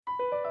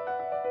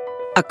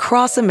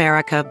Across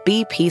America,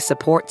 BP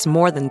supports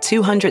more than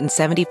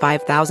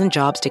 275,000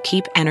 jobs to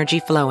keep energy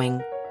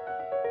flowing.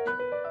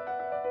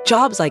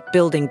 Jobs like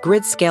building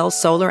grid-scale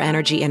solar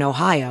energy in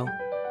Ohio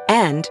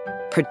and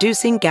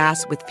producing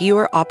gas with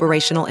fewer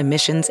operational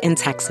emissions in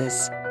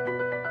Texas.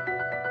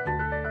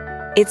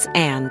 It's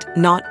and,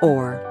 not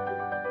or.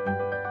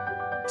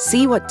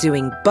 See what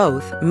doing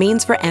both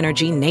means for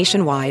energy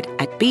nationwide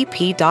at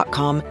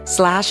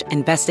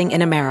bp.com/investing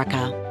in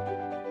America.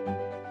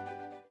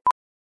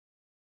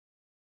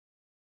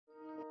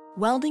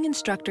 Welding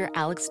instructor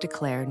Alex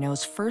DeClaire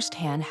knows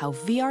firsthand how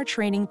VR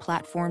training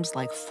platforms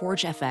like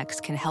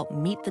ForgeFX can help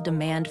meet the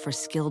demand for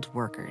skilled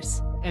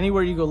workers.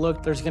 Anywhere you go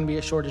look, there's going to be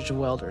a shortage of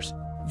welders.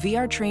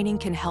 VR training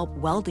can help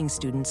welding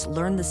students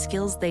learn the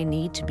skills they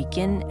need to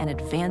begin and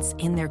advance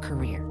in their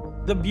career.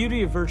 The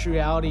beauty of virtual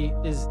reality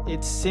is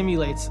it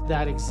simulates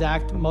that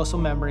exact muscle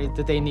memory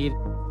that they need.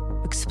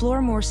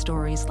 Explore more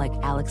stories like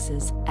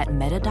Alex's at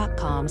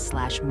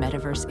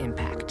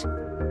meta.com/metaverseimpact.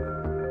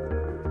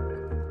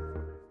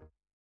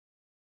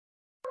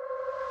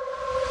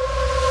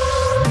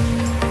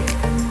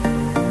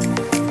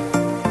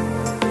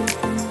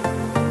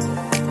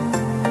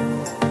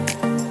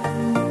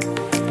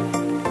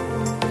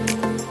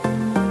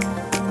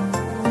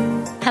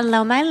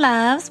 Hello, my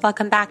loves.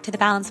 Welcome back to the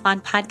Balance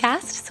Bond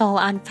podcast, Soul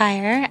on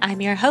Fire. I'm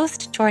your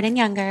host, Jordan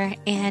Younger,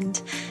 and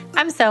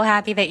I'm so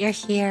happy that you're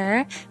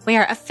here. We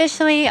are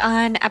officially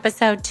on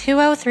episode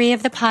 203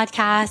 of the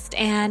podcast,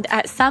 and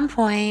at some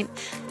point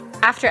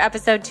after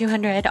episode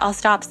 200, I'll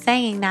stop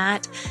saying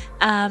that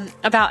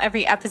about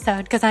every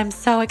episode because I'm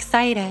so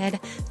excited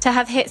to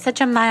have hit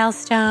such a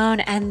milestone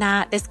and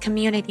that this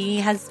community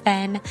has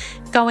been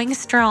going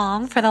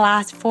strong for the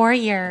last 4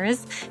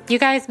 years. You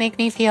guys make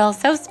me feel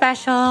so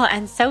special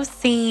and so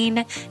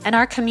seen, and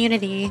our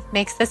community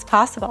makes this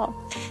possible.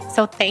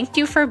 So thank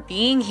you for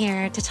being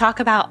here to talk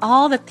about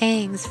all the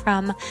things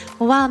from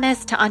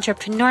wellness to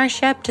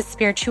entrepreneurship to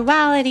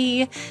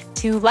spirituality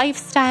to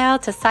lifestyle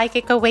to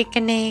psychic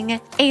awakening,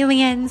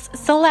 aliens,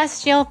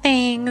 celestial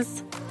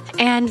things,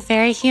 and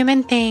very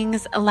human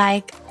things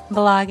like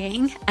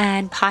blogging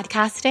and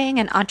podcasting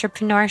and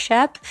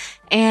entrepreneurship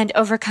and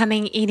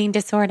overcoming eating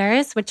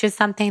disorders, which is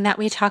something that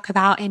we talk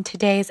about in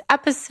today's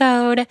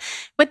episode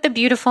with the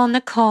beautiful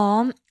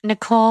Nicole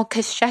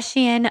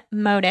Kasheshian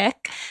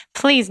Modic.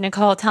 Please,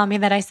 Nicole, tell me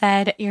that I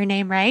said your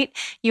name right.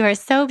 You are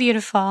so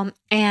beautiful,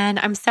 and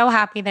I'm so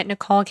happy that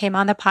Nicole came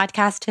on the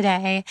podcast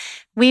today.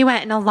 We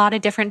went in a lot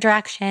of different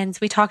directions.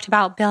 We talked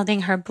about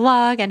building her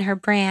blog and her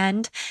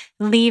brand,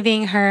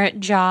 leaving her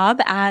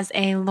job as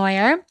a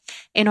lawyer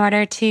in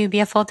order to be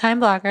a full-time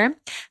blogger,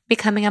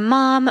 becoming a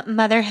mom,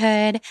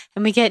 motherhood,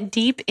 and we get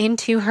deep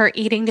into her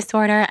eating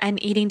disorder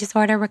and eating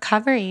disorder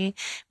recovery,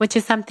 which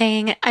is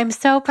something I'm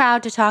so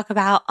proud to talk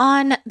about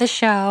on the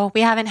show.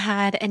 We haven't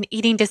had an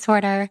eating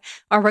disorder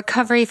or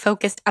recovery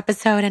focused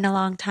episode in a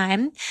long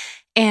time.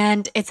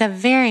 And it's a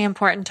very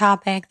important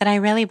topic that I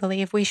really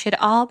believe we should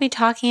all be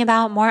talking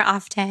about more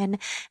often.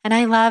 And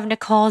I love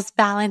Nicole's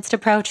balanced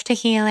approach to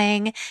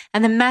healing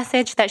and the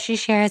message that she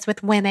shares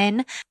with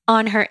women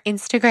on her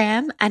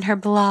Instagram and her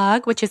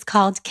blog, which is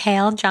called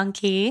Kale,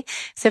 Junkie.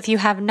 So if you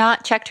have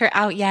not checked her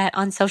out yet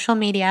on social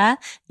media,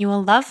 you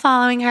will love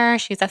following her.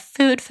 She's a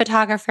food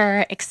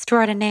photographer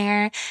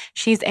extraordinaire.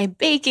 She's a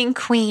baking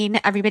queen.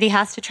 Everybody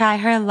has to try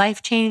her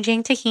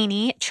life-changing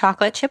tahini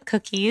chocolate chip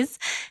cookies.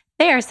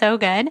 They are so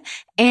good.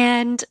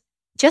 And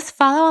just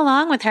follow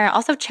along with her.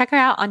 Also check her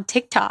out on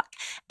TikTok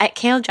at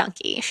Kale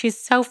Junkie. She's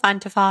so fun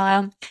to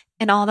follow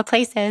in all the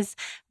places.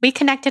 We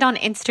connected on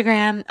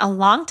Instagram a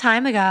long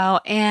time ago,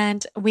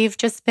 and we've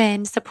just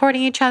been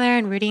supporting each other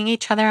and rooting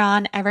each other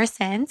on ever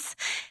since.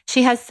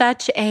 She has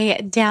such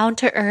a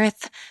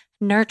down-to-earth,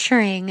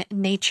 nurturing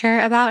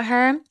nature about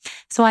her.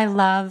 So I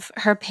love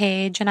her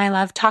page and I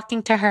love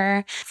talking to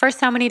her for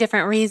so many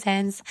different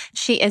reasons.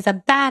 She is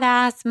a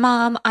badass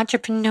mom,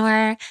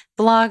 entrepreneur,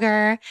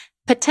 blogger,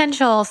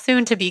 potential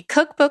soon to be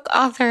cookbook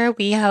author.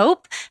 We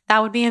hope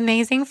that would be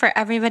amazing for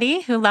everybody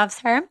who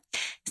loves her.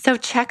 So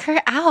check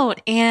her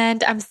out.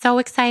 And I'm so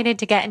excited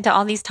to get into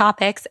all these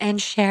topics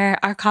and share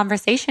our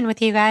conversation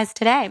with you guys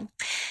today.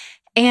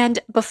 And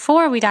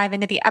before we dive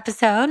into the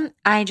episode,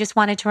 I just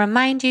wanted to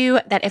remind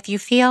you that if you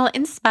feel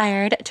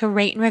inspired to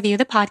rate and review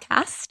the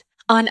podcast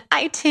on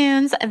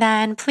iTunes,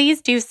 then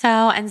please do so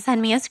and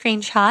send me a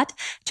screenshot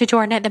to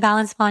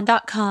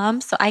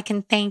jordan@thebalancebond.com so I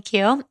can thank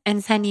you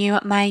and send you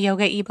my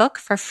yoga ebook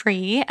for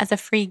free as a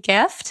free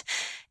gift.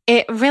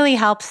 It really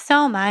helps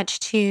so much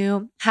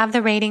to have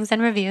the ratings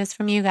and reviews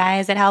from you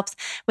guys. It helps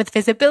with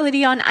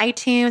visibility on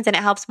iTunes, and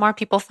it helps more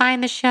people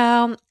find the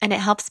show, and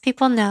it helps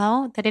people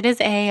know that it is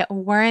a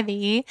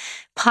worthy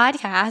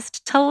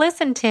podcast to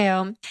listen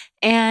to.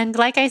 And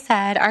like I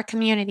said, our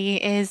community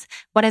is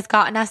what has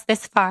gotten us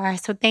this far.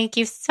 So thank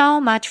you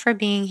so much for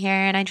being here.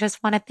 And I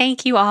just want to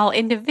thank you all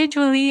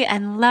individually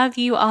and love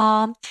you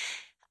all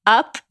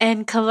up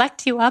and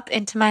collect you up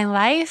into my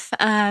life.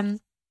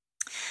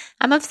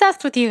 I'm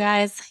obsessed with you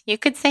guys. You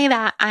could say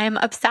that I'm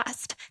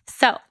obsessed.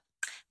 So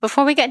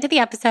Before we get into the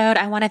episode,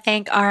 I want to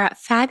thank our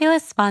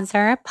fabulous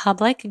sponsor,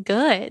 Public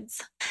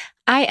Goods.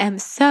 I am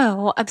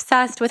so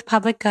obsessed with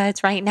Public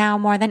Goods right now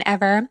more than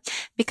ever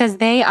because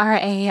they are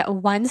a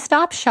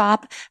one-stop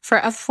shop for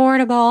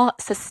affordable,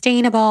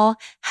 sustainable,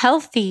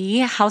 healthy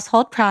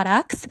household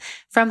products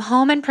from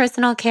home and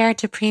personal care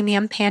to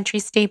premium pantry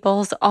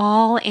staples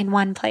all in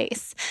one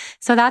place.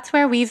 So that's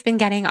where we've been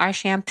getting our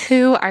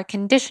shampoo, our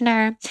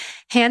conditioner,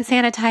 hand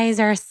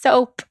sanitizer,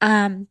 soap,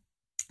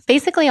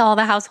 basically all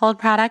the household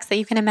products that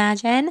you can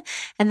imagine.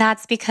 And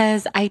that's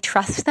because I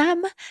trust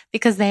them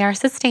because they are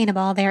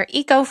sustainable. They're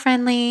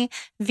eco-friendly,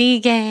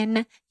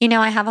 vegan. You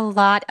know, I have a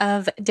lot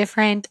of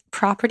different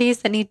properties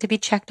that need to be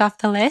checked off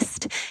the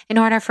list in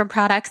order for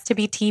products to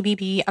be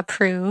TBB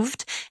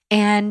approved.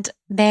 And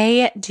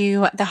they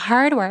do the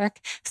hard work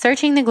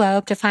searching the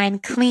globe to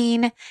find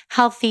clean,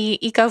 healthy,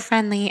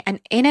 eco-friendly,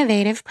 and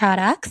innovative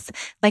products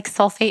like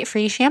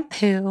sulfate-free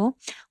shampoo,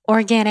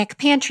 organic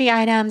pantry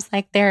items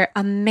like their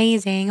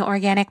amazing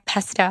organic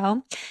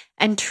pesto,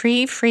 and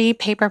tree-free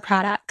paper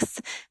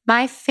products.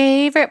 My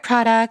favorite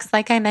products,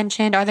 like I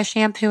mentioned, are the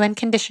shampoo and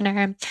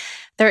conditioner.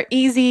 They're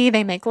easy.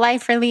 They make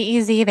life really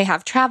easy. They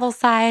have travel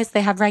size.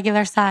 They have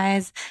regular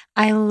size.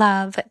 I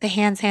love the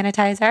hand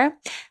sanitizer.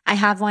 I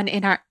have one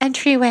in our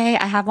entryway.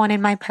 I have one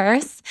in my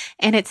purse,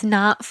 and it's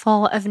not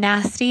full of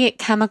nasty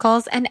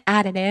chemicals and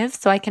additives,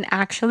 so I can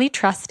actually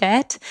trust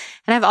it.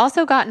 And I've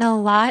also gotten a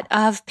lot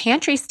of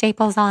pantry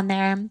staples on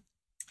there.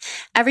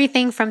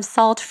 Everything from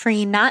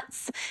salt-free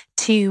nuts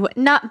to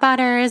nut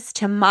butters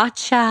to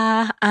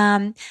matcha,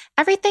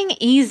 everything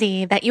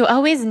easy that you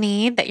always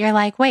need that you're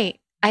like, wait,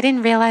 I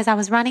didn't realize I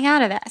was running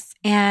out of this.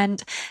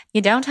 And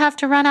you don't have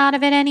to run out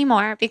of it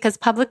anymore because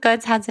Public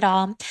Goods has it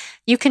all.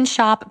 You can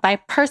shop by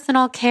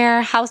personal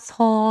care,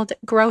 household,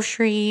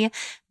 grocery,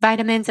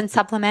 vitamins and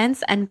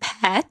supplements, and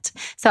pet.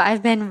 So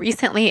I've been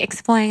recently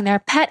exploring their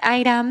pet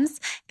items.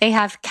 They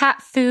have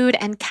cat food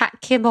and cat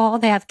kibble.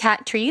 They have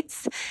cat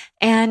treats.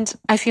 And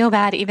I feel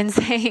bad even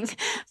saying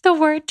the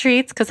word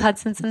treats because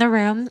Hudson's in the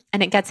room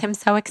and it gets him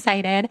so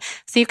excited.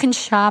 So you can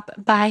shop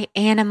by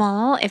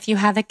animal if you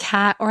have a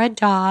cat or a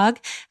dog.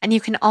 And you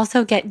can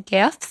also get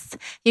gifts.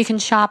 You can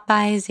shop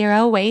by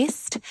zero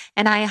waste.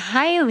 And I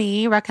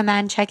highly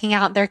recommend checking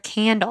out their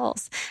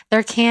candles.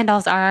 Their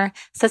candles are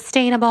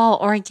sustainable,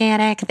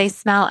 organic. They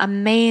smell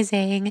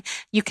amazing.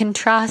 You can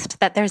trust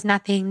that there's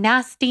nothing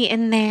nasty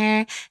in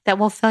there that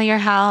will fill your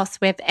house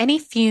with any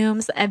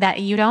fumes that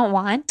you don't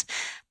want.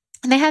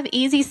 And they have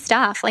easy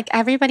stuff. Like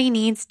everybody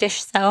needs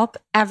dish soap.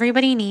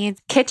 Everybody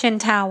needs kitchen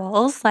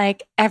towels.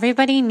 Like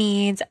everybody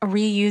needs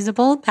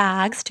reusable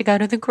bags to go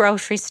to the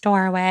grocery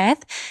store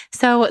with.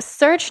 So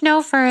search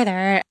no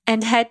further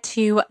and head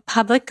to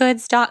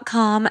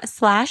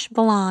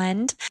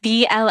publicgoods.com/blonde,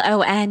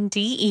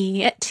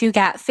 BLONDE, to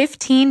get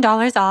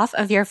 $15 off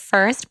of your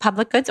first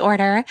Public Goods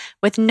order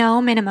with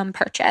no minimum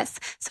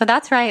purchase. So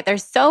that's right. They're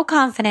so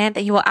confident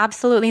that you will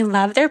absolutely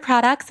love their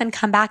products and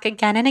come back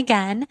again and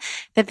again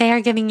that they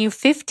are giving you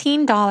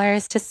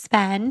 $15 to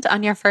spend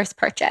on your first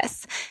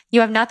purchase.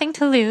 You have nothing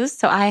to lose,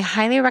 so I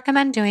highly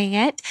recommend doing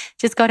it.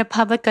 Just go to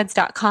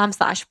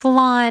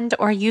publicgoods.com/blonde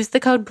or use the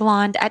code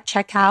blonde at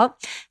checkout.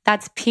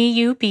 That's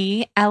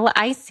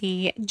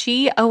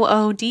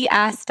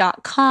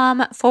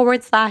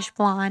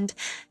publicgoods.com/blonde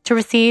to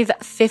receive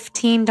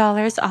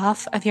 $15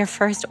 off of your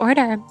first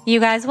order. You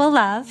guys will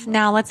love.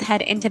 Now let's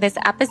head into this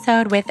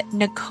episode with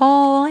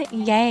Nicole.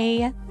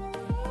 Yay!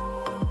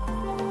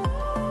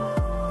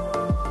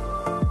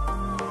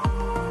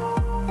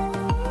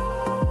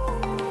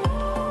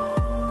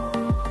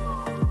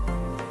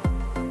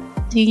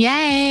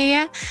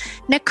 Yay.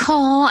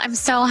 Nicole, I'm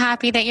so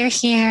happy that you're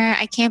here.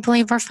 I can't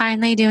believe we're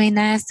finally doing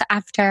this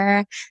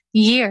after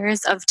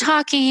years of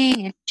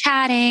talking and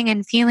chatting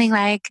and feeling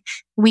like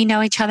we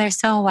know each other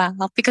so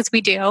well, because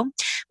we do,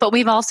 but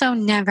we've also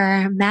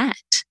never met,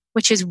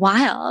 which is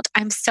wild.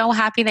 I'm so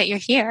happy that you're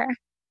here.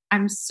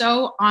 I'm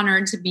so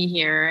honored to be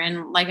here.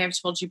 And like I've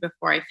told you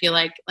before, I feel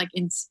like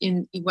in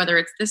whether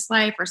it's this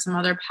life or some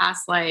other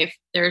past life,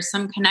 there's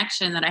some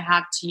connection that I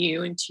have to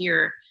you and to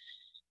your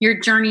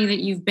journey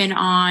that you've been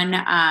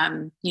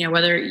on,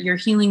 whether your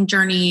healing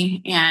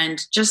journey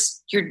and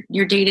just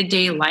your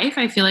day-to-day life.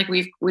 I feel like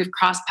we've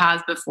crossed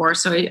paths before.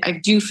 So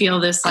I do feel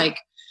this like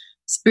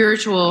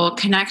spiritual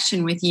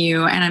connection with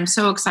you. And I'm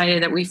so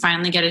excited that we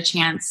finally get a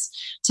chance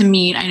to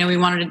meet. I know we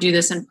wanted to do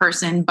this in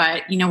person,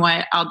 but you know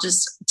what? I'll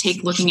just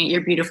take looking at your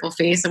beautiful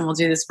face and we'll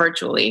do this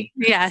virtually.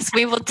 Yes,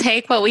 we will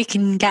take what we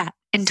can get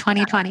in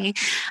 2020.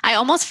 I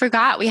almost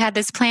forgot we had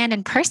this planned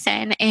in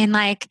person in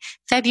like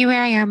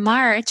February or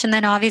March. And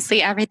then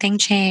obviously everything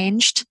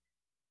changed.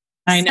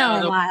 I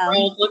know. The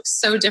world looks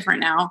so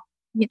different now.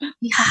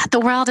 Yeah, the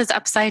world is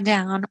upside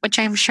down, which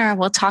I'm sure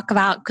we'll talk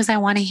about because I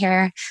want to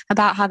hear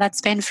about how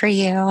that's been for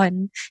you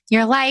and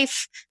your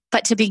life.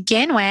 But to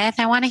begin with,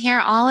 I want to hear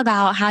all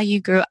about how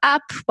you grew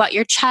up, what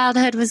your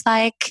childhood was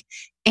like,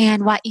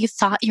 and what you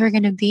thought you were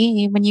going to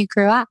be when you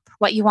grew up,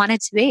 what you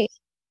wanted to be.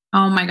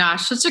 Oh my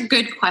gosh, such a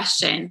good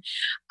question.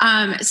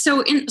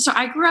 So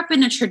I grew up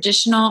in a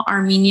traditional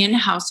Armenian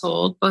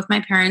household. Both my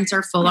parents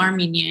are full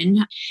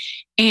Armenian,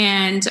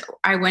 and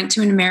I went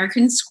to an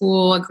American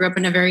school. I grew up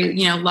in a very,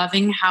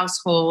 loving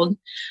household.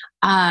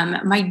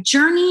 My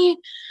journey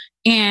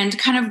and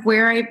kind of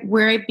where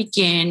I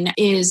begin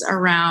is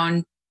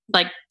around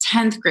like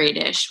 10th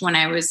grade-ish, when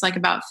I was like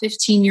about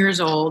 15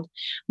 years old.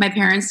 My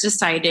parents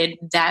decided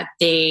that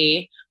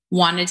they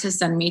wanted to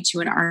send me to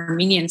an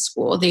Armenian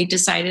school. They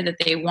decided that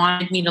they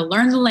wanted me to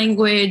learn the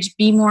language,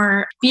 be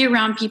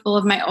around people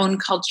of my own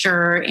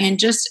culture, and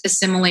just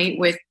assimilate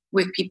with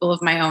people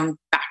of my own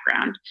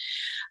background.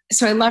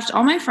 So I left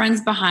all my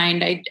friends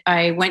behind.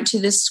 I went to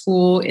this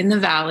school in the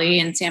valley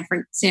in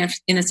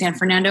the San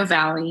Fernando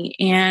Valley.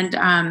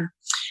 And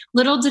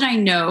little did I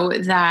know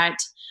that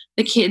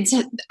the kids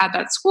at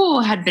that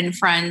school had been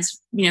friends,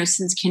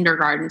 since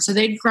kindergarten. So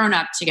they'd grown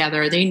up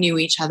together. They knew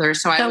each other.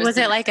 So was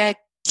it like a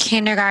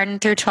kindergarten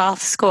through 12th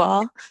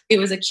school? It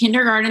was a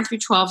kindergarten through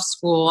 12th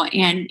school.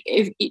 And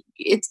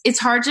it's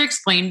hard to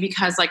explain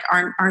because like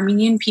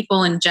Armenian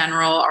people in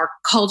general are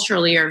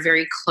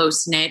very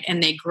close knit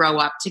and they grow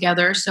up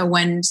together. So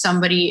when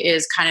somebody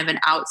is kind of an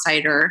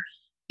outsider,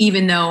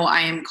 even though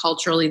I am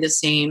culturally the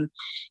same,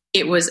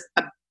 it was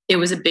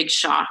a big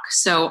shock.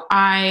 So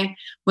I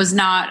was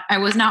not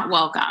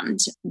welcomed.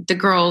 The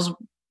girls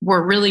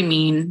were really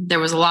mean. There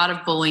was a lot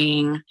of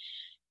bullying.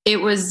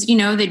 It was,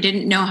 they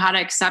didn't know how to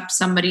accept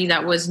somebody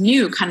that was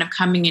new, kind of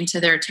coming into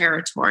their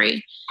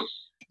territory.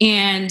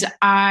 And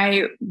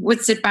I would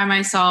sit by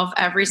myself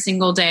every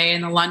single day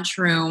in the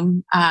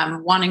lunchroom,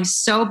 wanting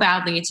so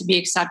badly to be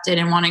accepted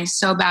and wanting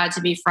so bad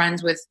to be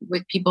friends with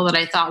people that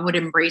I thought would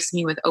embrace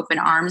me with open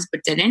arms,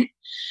 but didn't.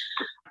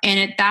 And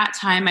at that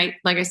time,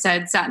 like I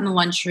said, sat in the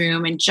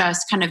lunchroom and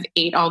just kind of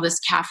ate all this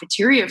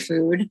cafeteria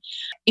food.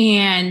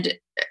 And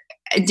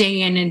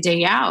day in and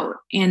day out.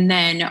 And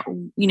then,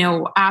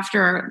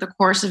 after the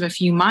course of a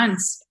few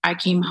months, I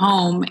came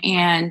home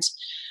and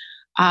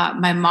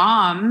my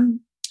mom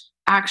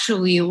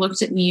actually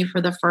looked at me for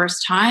the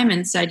first time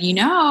and said,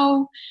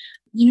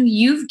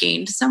 you've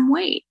gained some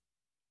weight.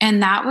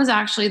 And that was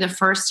actually the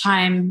first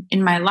time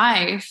in my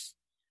life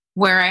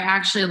where I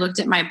actually looked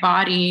at my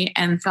body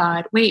and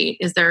thought, wait,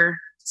 is there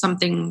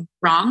something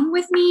wrong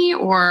with me?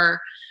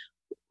 Or,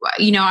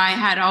 I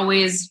had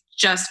always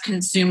just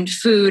consumed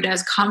food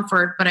as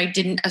comfort, but I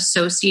didn't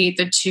associate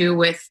the two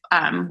with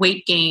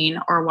weight gain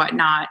or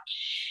whatnot.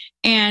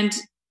 And,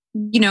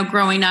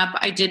 growing up,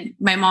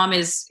 my mom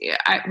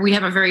we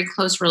have a very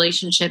close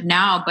relationship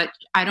now, but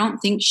I don't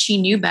think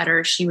she knew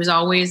better. She was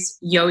always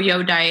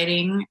yo-yo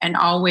dieting and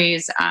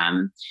always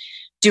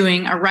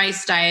doing a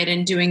rice diet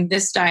and doing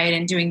this diet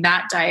and doing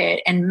that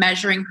diet and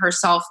measuring her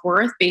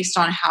self-worth based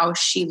on how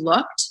she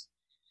looked.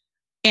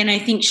 And I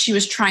think she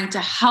was trying to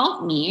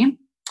help me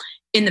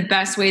in the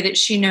best way that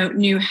she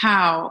knew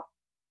how,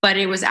 but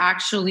it was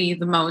actually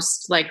the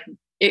most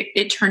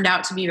it turned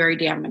out to be very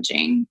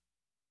damaging.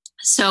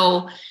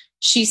 So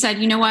she said,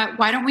 you know what,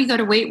 why don't we go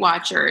to Weight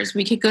Watchers?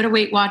 We could go to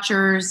Weight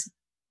Watchers.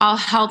 I'll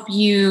help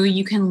you.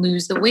 You can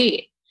lose the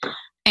weight.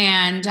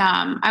 And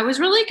I was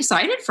really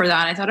excited for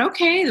that. I thought,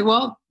 okay,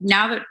 well,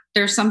 now that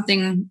there's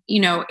something,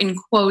 in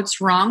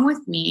quotes wrong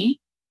with me,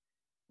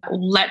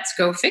 let's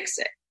go fix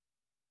it.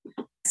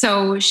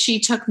 So she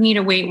took me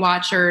to Weight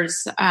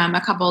Watchers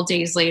a couple of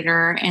days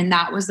later. And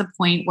that was the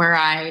point where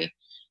I,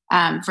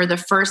 for the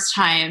first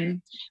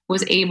time,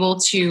 was able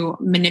to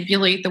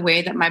manipulate the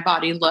way that my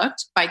body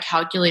looked by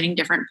calculating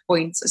different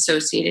points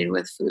associated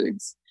with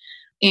foods.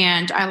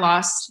 And I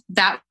lost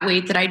that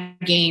weight that I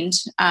gained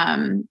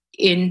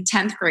in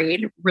 10th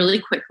grade really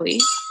quickly.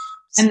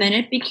 And then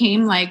it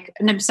became like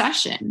an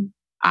obsession.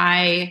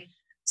 I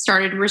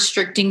started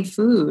restricting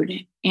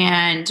food.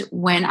 And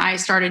when I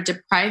started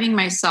depriving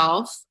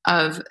myself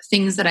of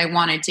things that I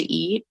wanted to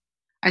eat,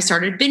 I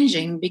started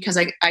binging because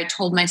I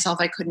told myself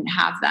I couldn't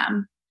have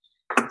them.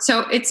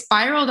 So it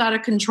spiraled out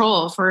of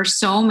control for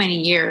so many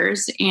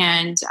years.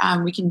 And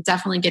we can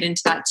definitely get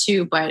into that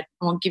too, but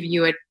I won't give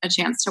you a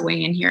chance to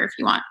weigh in here if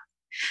you want.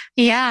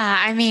 Yeah,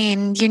 I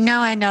mean,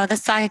 I know the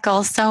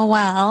cycle so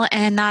well,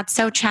 and that's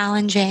so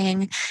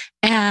challenging.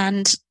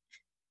 And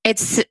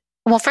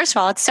first of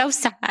all, it's so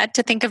sad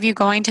to think of you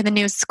going to the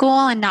new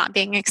school and not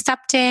being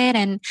accepted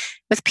and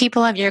with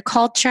people of your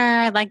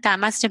culture. Like that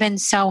must have been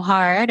so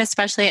hard,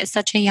 especially at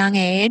such a young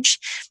age.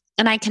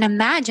 And I can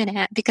imagine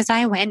it because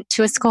I went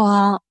to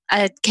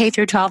a K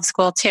through 12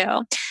 school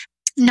too.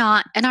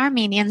 Not an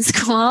Armenian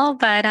school,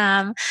 but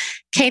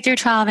K through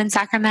 12 in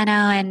Sacramento.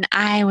 And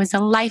I was a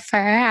lifer.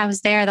 I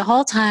was there the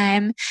whole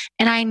time.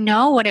 And I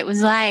know what it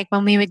was like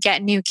when we would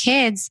get new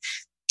kids.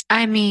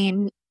 I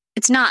mean,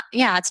 it's not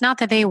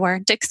that they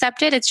weren't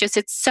accepted. It's just,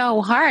 it's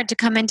so hard to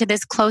come into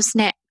this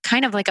close-knit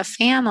kind of like a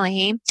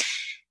family.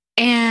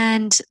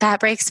 And that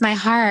breaks my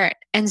heart.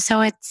 And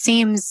so it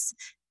seems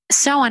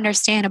so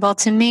understandable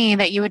to me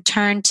that you would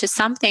turn to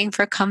something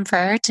for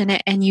comfort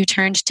and you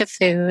turned to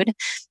food.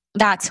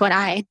 That's what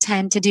I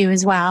tend to do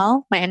as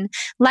well when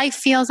life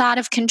feels out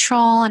of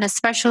control, and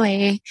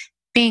especially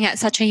being at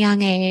such a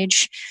young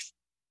age.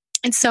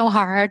 It's so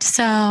hard.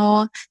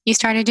 So you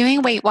started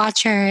doing Weight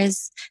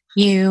Watchers,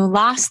 you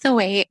lost the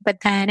weight,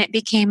 but then it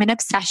became an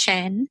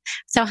obsession.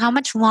 So how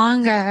much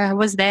longer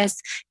was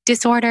this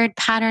disordered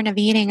pattern of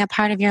eating a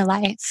part of your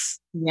life?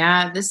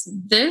 Yeah,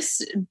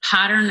 this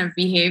pattern of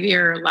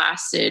behavior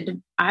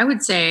lasted, I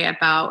would say,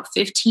 about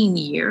 15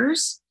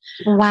 years.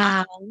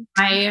 Wow.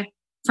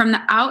 From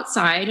the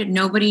outside,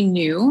 nobody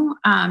knew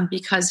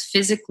because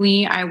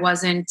physically I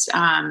wasn't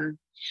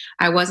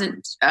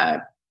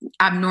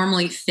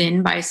abnormally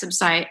thin by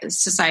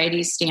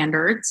society's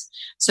standards.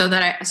 So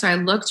I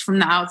looked from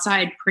the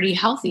outside pretty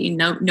healthy.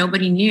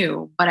 Nobody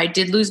knew, but I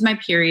did lose my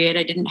period.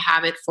 I didn't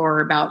have it for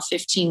about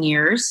 15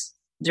 years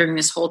during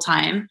this whole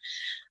time.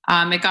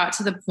 It got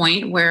to the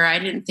point where I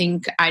didn't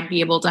think I'd be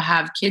able to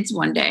have kids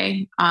one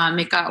day.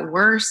 It got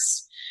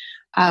worse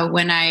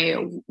when I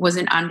was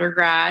in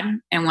undergrad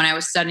and when I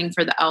was studying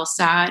for the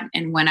LSAT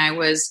and when I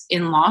was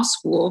in law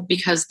school,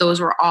 because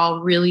those were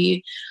all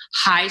really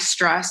high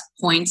stress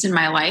points in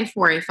my life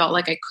where I felt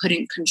like I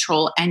couldn't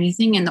control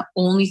anything. And the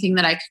only thing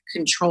that I could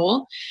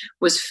control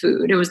was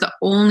food. It was the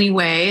only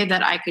way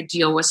that I could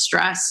deal with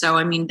stress. So,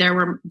 I mean, there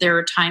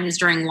were times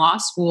during law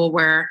school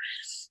where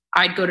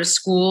I'd go to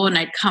school and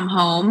I'd come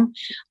home,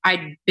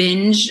 I'd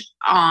binge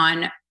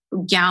on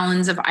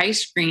gallons of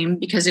ice cream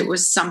because it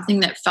was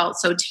something that felt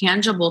so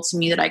tangible to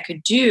me that I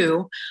could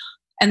do.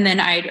 And then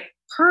I'd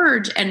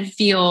purge and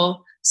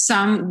feel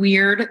some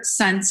weird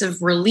sense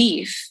of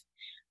relief.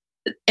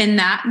 And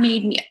that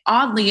made me,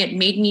 oddly, it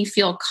made me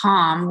feel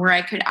calm where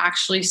I could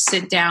actually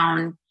sit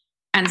down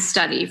and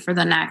study for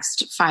the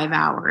next 5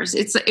 hours.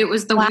 It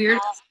was the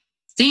weirdest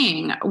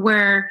thing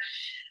where,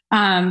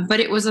 but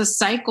it was a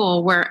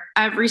cycle where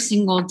every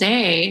single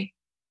day,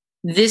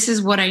 this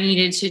is what I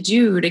needed to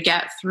do to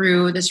get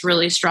through this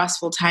really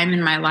stressful time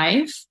in my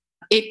life.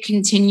 It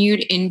continued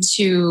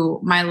into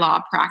my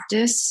law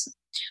practice,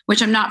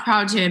 which I'm not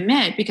proud to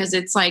admit because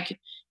it's like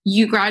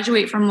you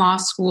graduate from law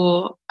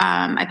school.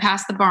 I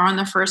passed the bar on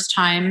the first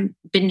time,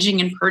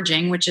 binging and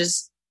purging, which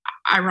is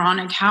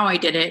ironic how I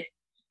did it.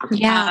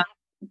 Yeah.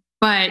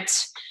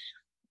 But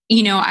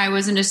you know, I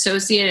was an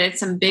associate at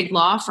some big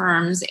law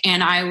firms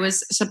and I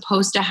was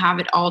supposed to have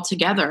it all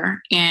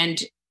together.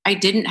 And I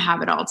didn't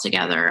have it all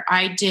together.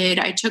 I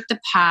took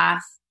the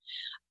path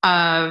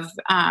of,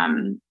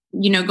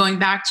 going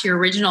back to your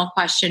original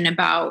question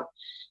about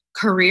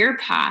career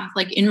path,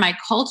 like in my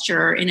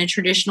culture, in a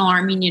traditional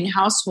Armenian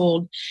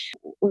household,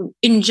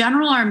 in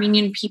general,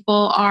 Armenian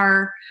people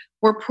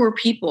we're poor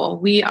people.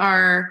 We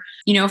are,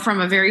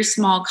 from a very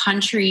small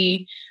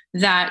country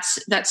that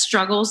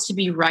struggles to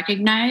be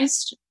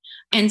recognized.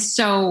 And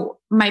so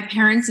my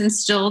parents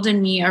instilled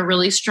in me a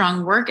really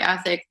strong work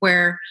ethic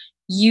where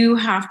you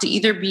have to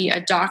either be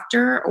a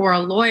doctor or a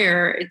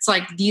lawyer. It's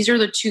like these are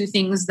the two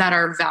things that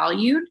are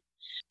valued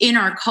in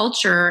our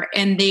culture,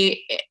 and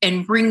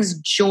brings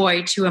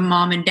joy to a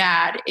mom and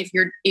dad if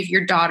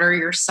your daughter or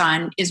your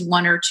son is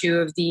one or two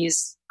of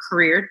these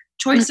career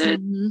choices.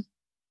 Mm-hmm.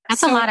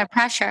 That's a lot of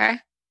pressure.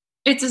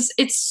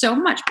 It's so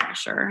much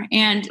pressure.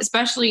 And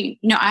especially,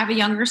 I have a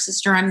younger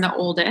sister. I'm the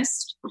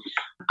oldest.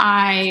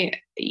 I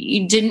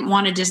didn't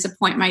want to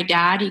disappoint my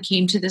dad. He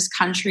came to this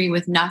country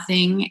with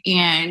nothing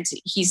and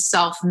he's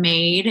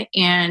self-made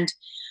and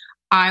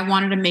I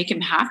wanted to make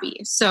him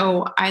happy.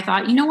 So I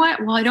thought, you know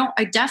what? Well,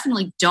 I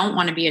definitely don't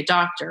want to be a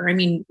doctor. I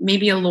mean,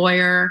 maybe a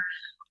lawyer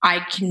I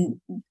can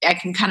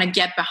kind of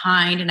get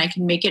behind and I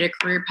can make it a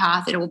career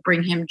path. It will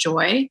bring him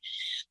joy.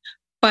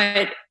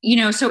 But,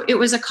 so it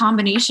was a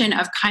combination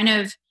of kind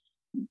of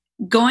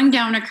going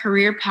down a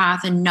career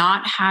path and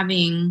not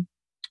having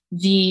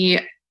the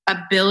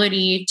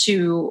ability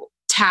to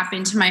tap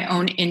into my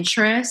own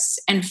interests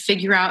and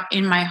figure out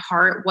in my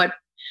heart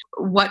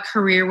what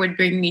career would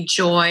bring me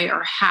joy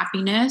or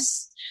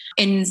happiness.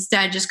 And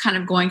instead just kind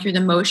of going through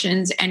the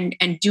motions and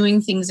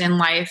doing things in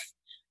life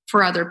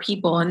for other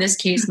people. In this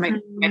case, my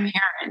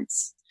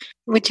parents.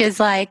 Which is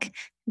like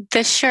the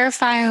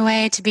surefire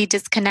way to be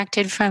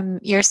disconnected from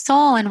your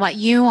soul and what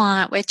you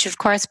want, which of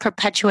course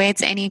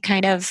perpetuates any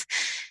kind of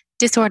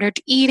disordered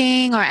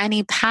eating or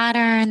any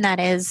pattern that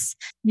is,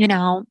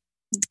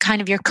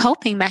 kind of your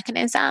coping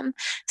mechanism.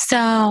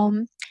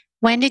 So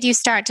when did you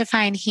start to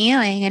find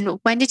healing and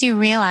when did you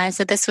realize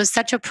that this was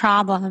such a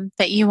problem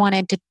that you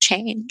wanted to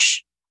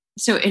change?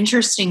 So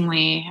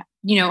interestingly,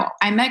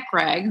 I met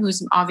Greg,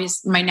 who's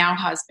obviously my now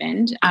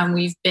husband.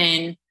 We've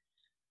been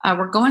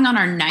we're going on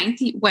our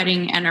 9th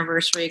wedding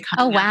anniversary.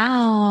 Oh,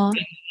 wow.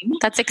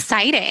 That's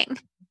exciting.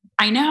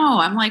 I know.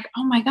 I'm like,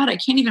 oh my God, I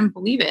can't even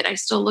believe it. I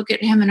still look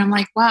at him and I'm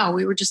like, wow,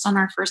 we were just on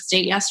our first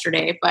date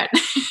yesterday, but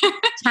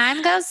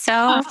time goes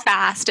so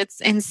fast. It's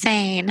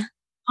insane.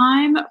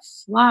 Time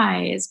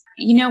flies.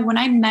 When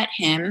I met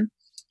him,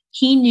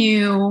 he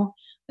knew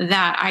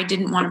that I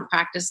didn't want to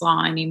practice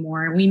law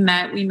anymore. We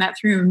met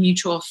through a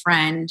mutual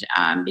friend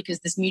because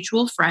this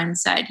mutual friend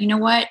said, you know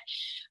what?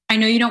 I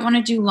know you don't want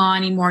to do law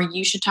anymore.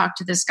 You should talk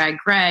to this guy,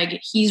 Greg.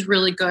 He's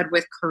really good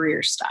with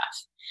career stuff.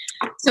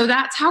 So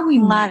that's how we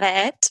love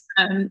met.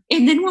 It.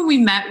 And then when we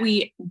met,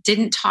 we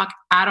didn't talk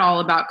at all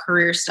about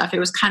career stuff. It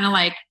was kind of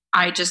like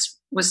I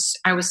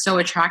was so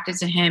attracted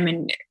to him,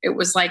 and it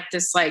was like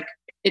this, like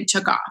it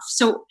took off.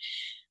 So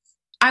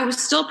I was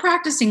still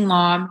practicing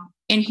law,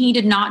 and he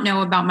did not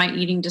know about my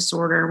eating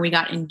disorder. We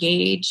got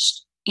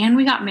engaged and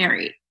we got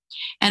married,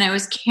 and I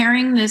was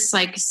carrying this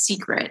like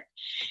secret.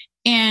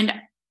 And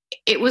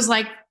it was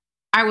like,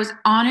 I was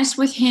honest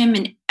with him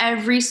in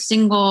every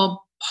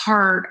single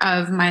part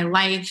of my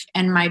life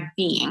and my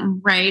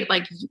being, right?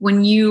 Like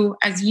when you,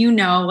 as you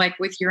know, like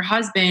with your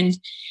husband,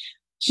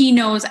 he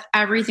knows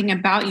everything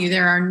about you.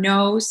 There are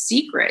no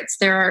secrets.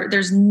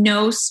 There's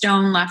no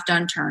stone left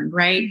unturned,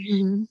 right?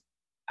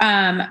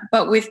 Mm-hmm.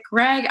 But with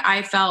Greg,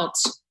 I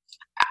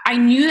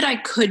knew that I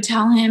could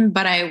tell him,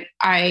 but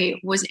I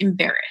was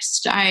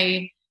embarrassed.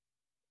 I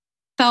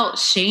felt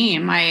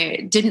shame.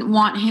 I didn't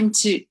want him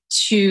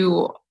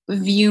to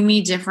view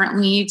me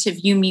differently, to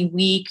view me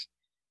weak,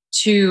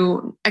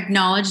 to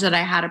acknowledge that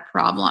I had a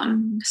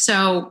problem.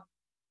 So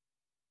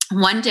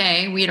one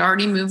day we had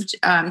already moved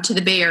to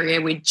the Bay Area.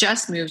 We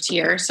just moved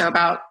here. So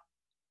about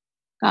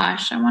 9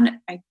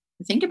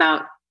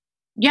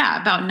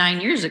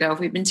 years ago, if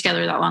we've been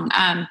together that long.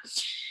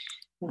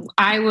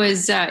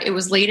 It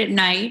was late at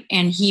night,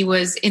 and he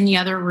was in the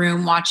other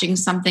room watching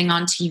something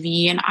on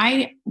TV. And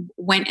I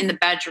went in the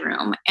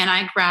bedroom and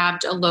I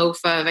grabbed a loaf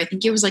of, I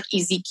think it was like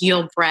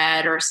Ezekiel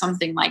bread or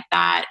something like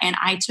that. And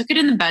I took it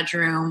in the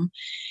bedroom,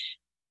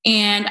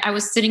 and I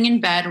was sitting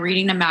in bed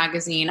reading a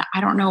magazine.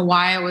 I don't know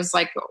why. I was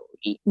like,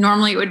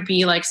 normally it would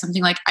be like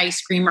something like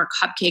ice cream or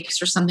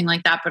cupcakes or something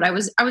like that. But I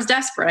was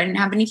desperate. I didn't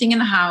have anything in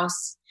the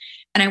house,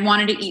 and I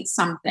wanted to eat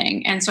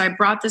something. And so I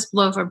brought this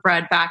loaf of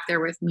bread back there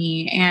with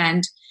me,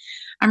 and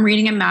I'm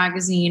reading a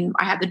magazine.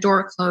 I had the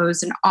door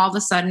closed, and all of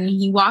a sudden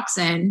he walks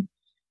in,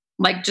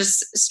 like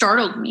just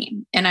startled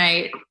me. And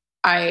I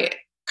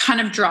kind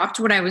of dropped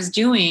what I was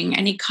doing,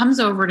 and he comes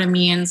over to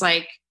me and is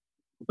like,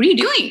 "What are you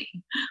doing?"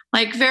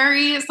 Like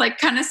it's like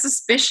kind of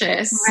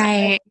suspicious.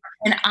 Right.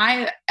 And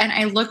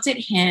I looked at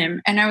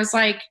him and I was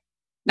like,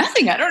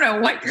 "Nothing. I don't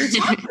know what you're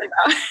talking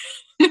about."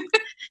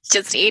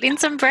 Just eating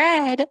some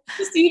bread.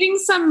 Just eating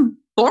some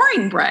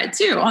boring bread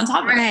too on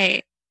top of it.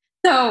 Right.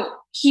 So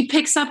he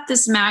picks up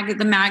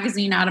the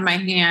magazine out of my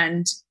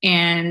hand,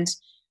 and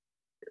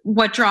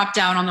what dropped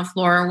down on the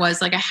floor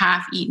was like a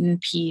half-eaten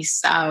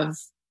piece of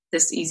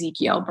this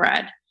Ezekiel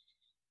bread.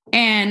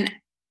 And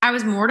I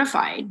was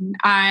mortified.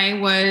 I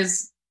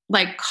was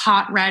like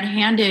caught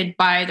red-handed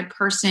by the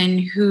person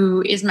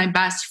who is my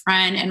best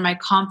friend and my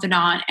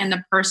confidant, and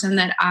the person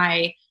that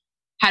I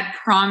had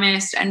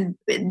promised and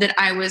that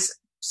I was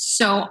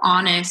so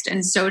honest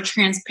and so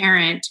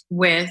transparent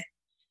with.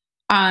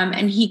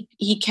 And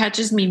he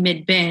catches me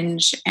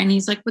mid-binge, and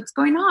he's like, "What's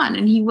going on?"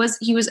 And he was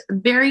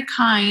very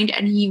kind,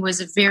 and he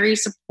was very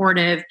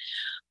supportive,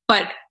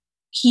 but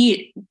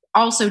he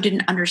also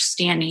didn't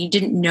understand. He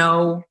didn't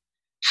know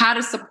how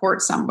to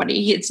support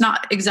somebody. It's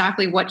not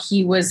exactly what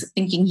he was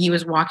thinking he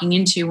was walking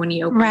into when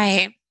he opened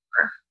the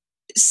door.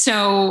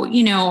 So,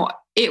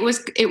 it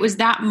was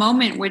that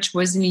moment, which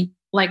was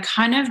like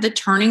kind of the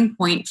turning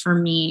point for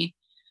me,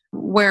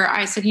 where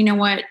I said, you know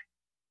what,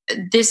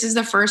 this is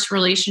the first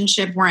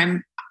relationship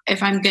where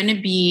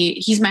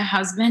he's my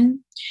husband.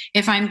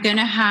 If I'm going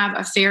to have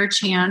a fair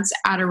chance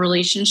at a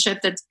relationship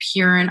that's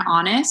pure and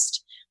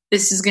honest,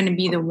 this is going to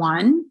be the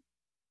one.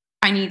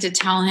 I need to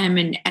tell him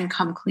and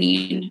come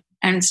clean.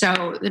 And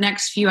so the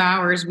next few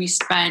hours we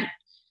spent,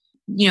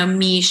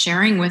 me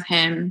sharing with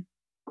him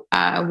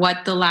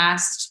what the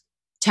last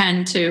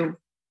 10 to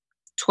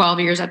 12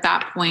 years at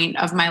that point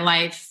of my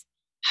life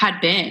had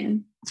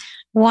been.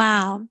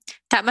 Wow.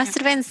 That must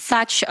have been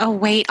such a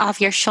weight off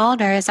your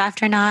shoulders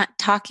after not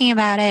talking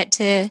about it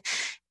to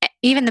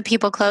even the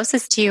people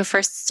closest to you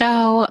for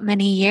so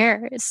many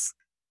years.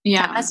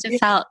 Yeah. That must have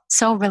felt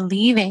so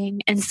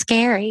relieving and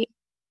scary.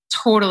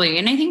 Totally.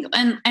 And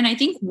I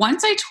think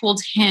once I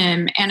told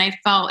him and I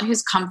felt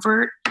his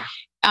comfort,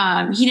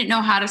 he didn't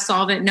know how to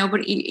solve it.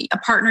 A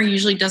partner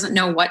usually doesn't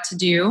know what to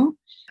do,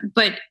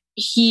 but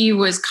he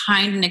was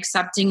kind and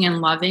accepting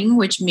and loving,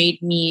 which made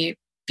me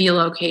feel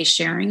okay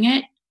sharing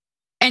it.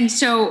 And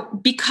so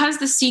because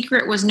the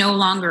secret was no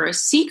longer a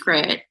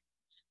secret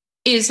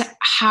is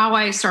how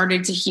I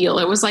started to heal.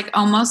 It was like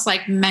almost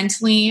like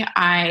mentally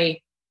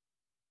I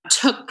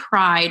took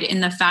pride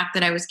in the fact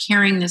that I was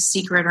carrying this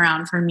secret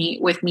around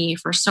with me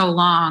for so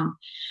long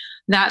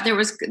that there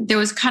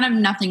was kind of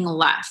nothing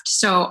left.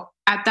 So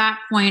at that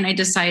point I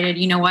decided,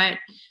 you know what,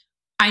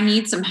 I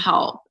need some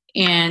help,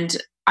 and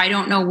I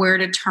don't know where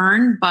to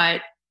turn,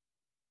 but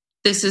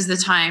this is the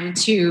time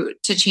to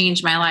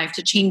change my life,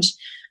 to change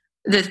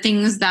the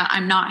things that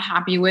I'm not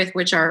happy with,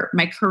 which are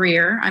my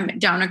career. I'm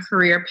down a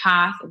career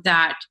path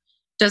that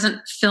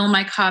doesn't fill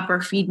my cup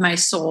or feed my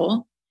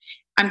soul.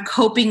 I'm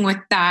coping with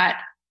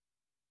that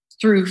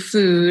through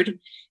food,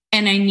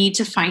 and I need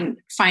to find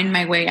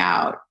my way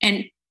out.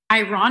 And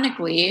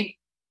ironically,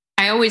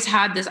 I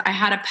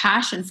had a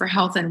passion for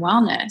health and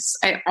wellness.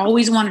 I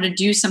always wanted to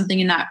do something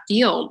in that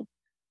field,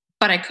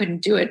 but I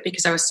couldn't do it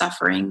because I was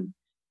suffering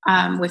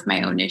with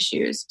my own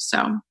issues.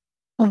 So.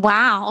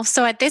 Wow.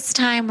 So at this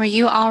time, were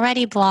you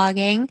already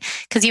blogging?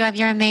 Because you have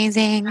your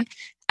amazing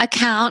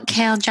account,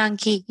 Kale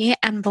Junkie,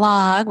 and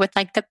blog with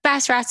like the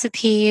best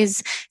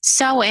recipes,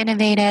 so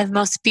innovative,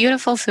 most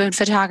beautiful food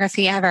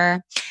photography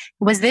ever.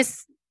 Was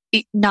this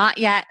not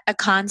yet a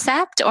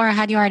concept, or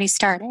had you already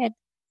started?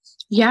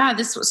 Yeah,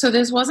 this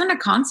wasn't a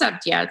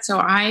concept yet. So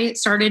I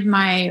started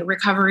my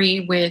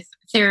recovery with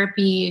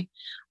therapy.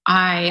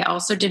 I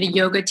also did a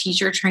yoga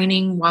teacher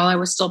training while I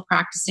was still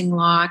practicing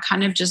law,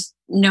 kind of just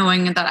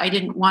knowing that I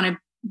didn't want to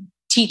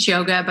teach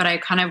yoga, but I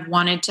kind of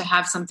wanted to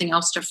have something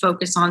else to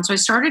focus on. So I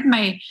started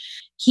my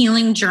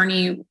healing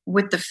journey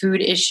with the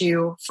food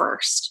issue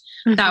first.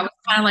 Mm-hmm. That was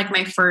kind of like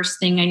my first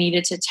thing I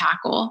needed to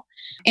tackle.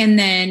 And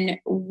then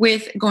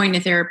with going to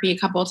therapy a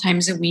couple of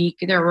times a week,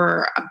 there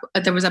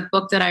was a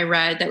book that I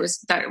read that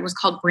was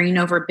called Brain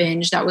Over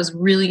Binge. That was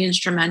really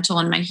instrumental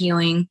in my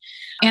healing,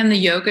 and the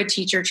yoga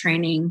teacher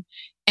training,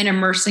 and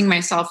immersing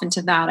myself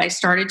into that. I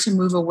started to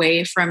move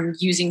away from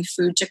using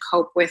food to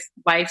cope with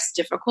life's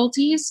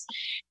difficulties.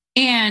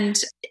 And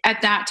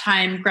at that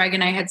time, Greg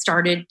and I had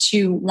started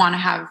to want to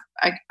have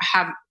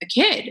a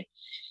kid.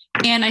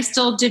 And I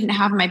still didn't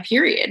have my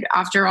period.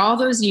 After all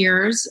those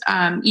years,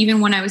 even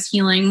when I was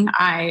healing,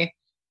 I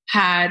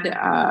had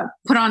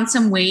put on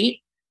some weight,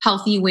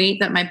 healthy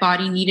weight that my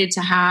body needed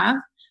to have,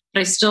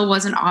 but I still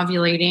wasn't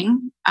ovulating.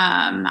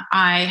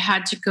 I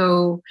had to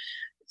go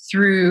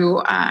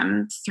through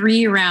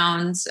 3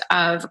 rounds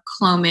of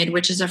Clomid,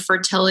 which is a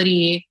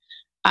fertility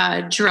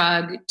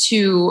drug,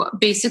 to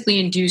basically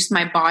induce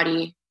my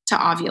body to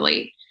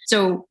ovulate.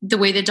 So the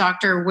way the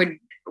doctor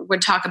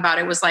would talk about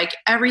it was like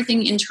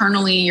everything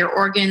internally, your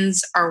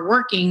organs are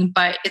working,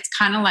 but it's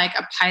kind of like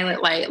a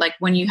pilot light. Like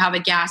when you have a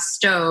gas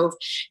stove,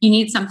 you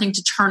need something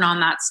to turn on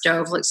that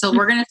stove. So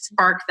we're going to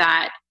spark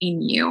that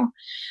in you.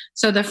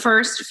 So the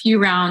first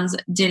few rounds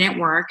didn't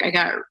work. I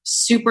got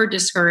super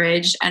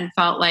discouraged and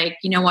felt like,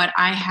 you know what,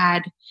 I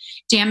had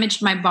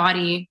damaged my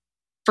body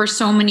for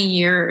so many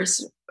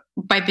years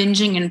by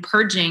binging and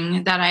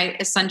purging that I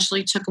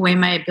essentially took away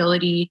my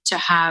ability to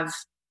have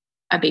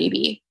a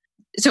baby.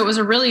 So it was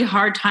a really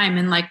hard time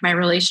in like my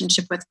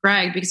relationship with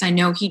Greg, because I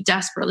know he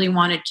desperately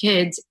wanted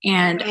kids,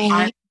 and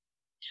I'm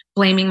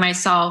blaming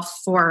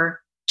myself for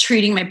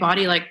treating my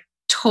body like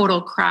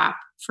total crap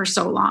for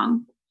so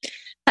long.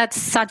 That's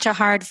such a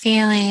hard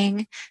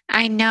feeling.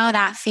 I know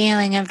that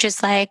feeling of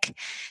just like,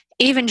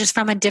 even just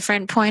from a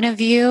different point of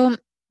view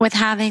with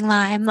having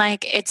Lyme,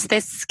 like it's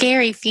this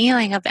scary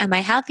feeling of, am I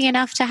healthy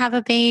enough to have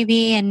a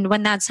baby? And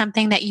when that's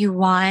something that you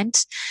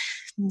want,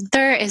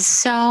 there is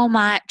so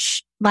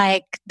much,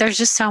 like, there's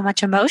just so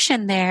much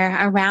emotion there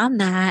around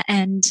that.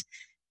 And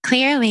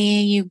clearly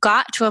you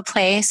got to a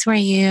place where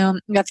you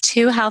have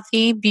 2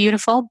 healthy,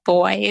 beautiful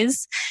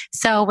boys.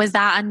 So was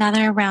that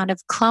another round of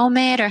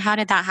Clomid, or how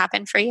did that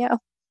happen for you?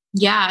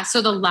 Yeah.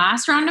 So the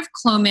last round of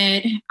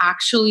Clomid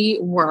actually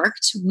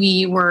worked.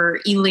 We were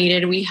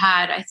elated. We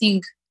had, I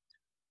think,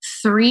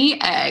 3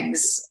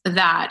 eggs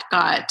that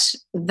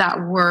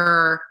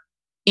were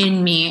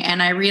in me.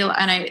 And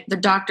the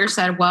doctor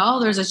said, well,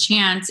 there's a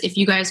chance if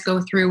you guys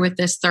go through with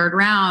this 3rd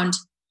round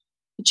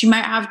that you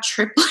might have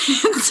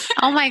triplets.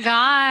 Oh my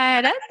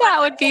God. That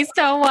would be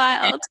so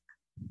wild.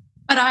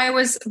 But I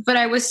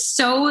was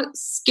so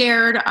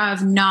scared of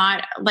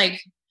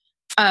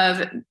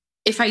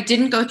if I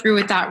didn't go through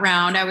with that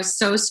round, I was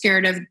so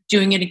scared of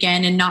doing it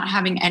again and not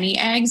having any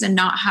eggs and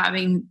not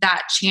having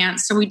that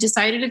chance. So we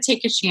decided to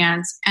take a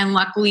chance, and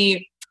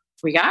luckily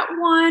we got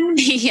 1.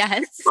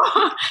 Yes.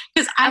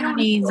 Because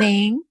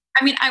amazing.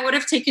 I would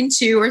have taken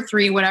 2 or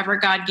 3, whatever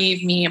God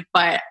gave me,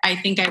 but I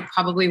think I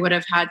probably would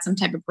have had some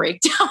type of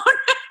breakdown.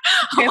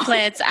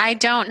 Triplets. I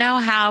don't know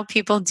how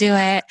people do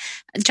it.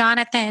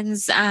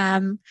 Jonathan's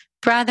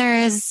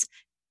brother's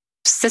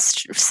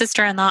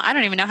sister-in-law, I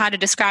don't even know how to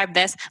describe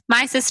this.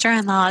 My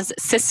sister-in-law's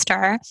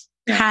sister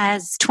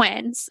has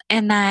twins,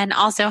 and then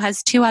also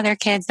has 2 other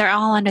kids. They're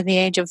all under the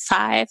age of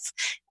 5.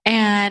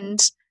 And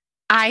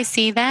I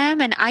see them,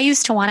 and I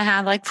used to want to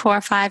have like 4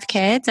 or 5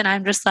 kids. And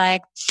I'm just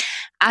like,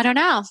 I don't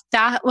know.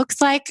 That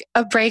looks like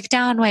a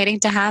breakdown waiting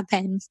to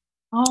happen.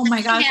 Oh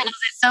my gosh. I handled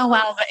it so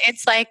well, but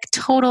it's like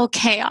total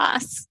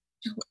chaos.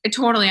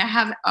 Totally.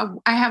 I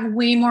have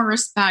way more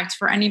respect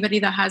for anybody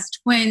that has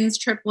twins,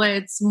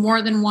 triplets,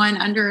 more than 1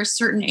 under a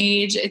certain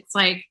age. It's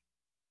a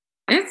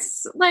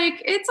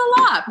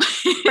lot.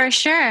 For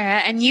sure.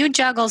 And you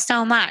juggle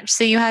so much.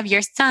 So you have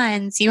your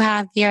sons,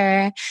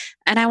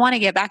 and I want to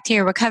get back to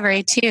your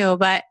recovery too,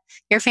 but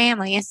your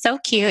family is so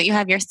cute. You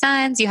have your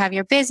sons, you have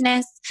your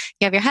business,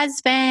 you have your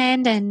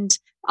husband, and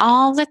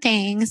all the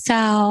things.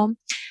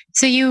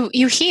 So you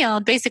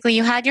healed. Basically,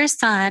 you had your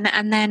son,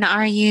 and then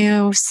are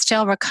you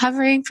still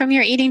recovering from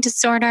your eating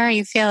disorder?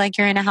 You feel like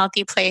you're in a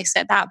healthy place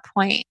at that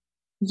point?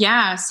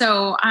 Yeah.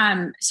 So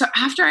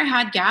after I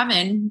had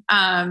Gavin,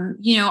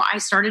 I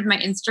started my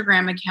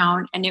Instagram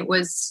account, and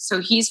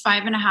he's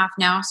 5.5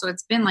 now. So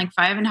it's been like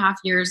 5.5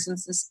 years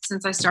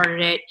since I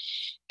started it.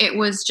 It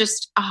was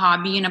just a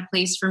hobby and a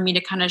place for me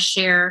to kind of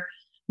share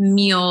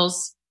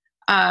meals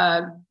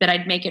that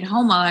I'd make at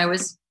home while I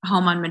was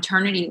home on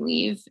maternity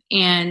leave.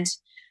 And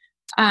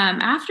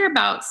After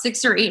about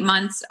 6 or 8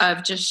 months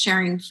of just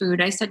sharing food,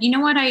 I said, you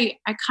know what? I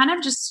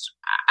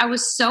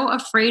was so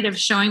afraid of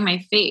showing my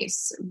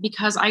face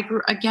because I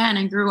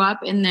grew up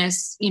in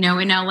this, in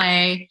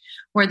LA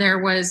where there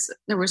was,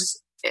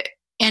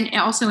 and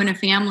also in a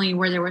family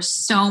where there was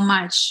so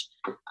much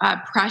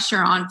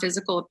pressure on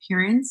physical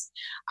appearance.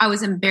 I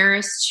was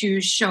embarrassed to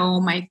show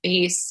my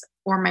face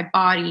or my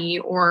body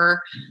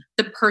or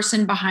the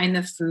person behind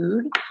the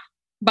food.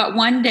 But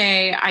one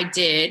day I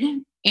did.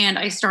 And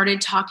I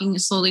started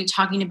slowly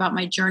talking about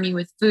my journey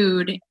with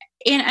food.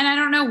 And I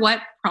don't know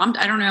what prompt,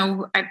 I don't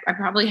know. I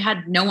probably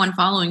had no one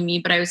following me,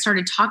 but I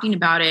started talking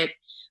about it.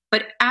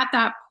 But at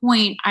that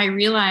point, I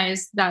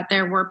realized that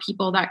there were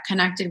people that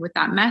connected with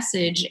that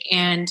message,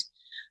 and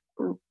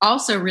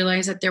also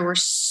realized that there were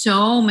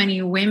so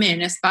many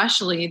women,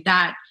 especially,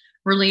 that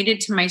related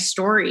to my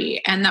story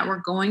and that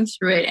were going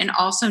through it and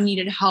also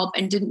needed help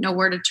and didn't know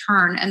where to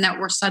turn, and that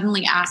were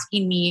suddenly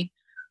asking me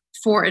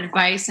for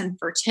advice and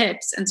for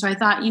tips. And so I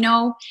thought,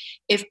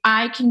 if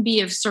I can be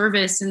of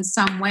service in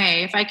some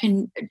way, if I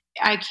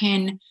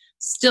can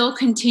still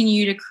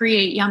continue to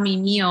create yummy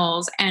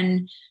meals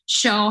and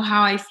show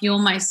how I fuel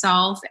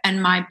myself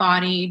and my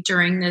body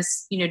during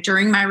this,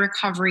 during my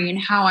recovery, and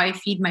how I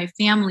feed my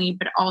family,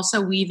 but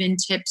also weave in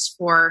tips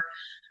for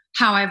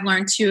how I've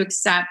learned to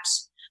accept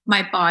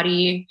my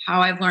body,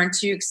 how I've learned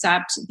to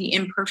accept the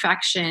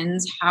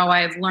imperfections, how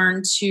I've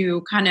learned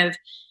to kind of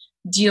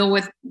deal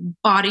with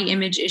body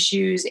image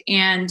issues,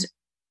 and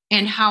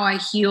how I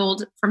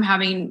healed from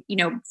having,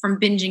 from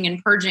binging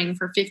and purging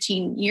for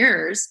 15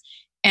 years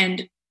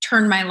and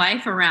turned my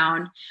life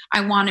around.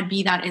 I want to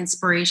be that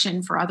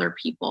inspiration for other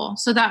people.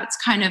 So that's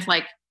kind of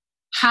like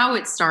how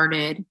it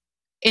started.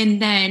 And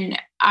then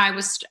I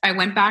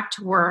went back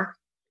to work,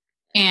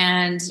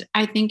 and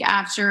I think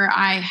after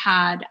I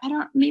had,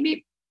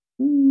 maybe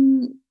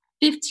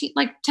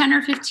 10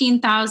 or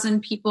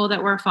 15,000 people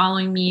that were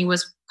following me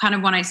was kind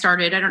of when I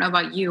started. I don't know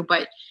about you,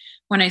 but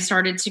when I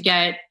started to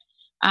get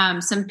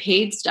some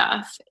paid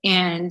stuff,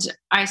 and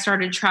I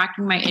started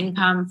tracking my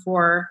income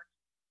for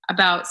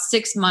about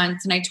 6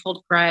 months. And I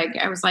told Greg,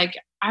 I was like,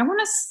 I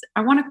want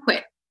to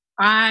quit.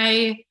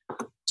 I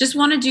just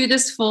want to do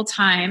this full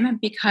time,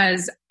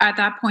 because at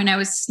that point I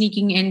was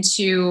sneaking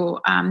into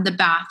the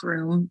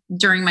bathroom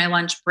during my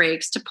lunch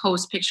breaks to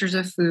post pictures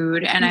of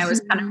food. And I was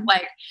kind of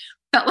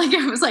felt like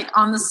I was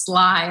on the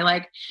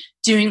sly,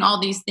 doing all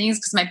these things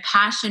because my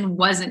passion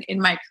wasn't in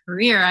my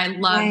career. I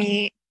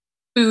loved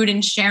food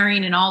and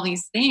sharing and all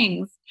these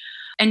things.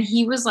 And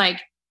he was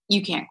like,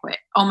 you can't quit.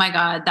 Oh my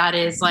God. That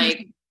is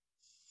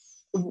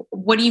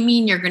what do you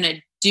mean you're going to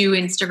do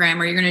Instagram,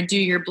 or you're going to do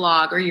your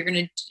blog, or you're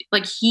going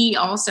to he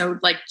also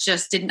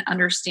just didn't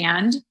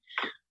understand.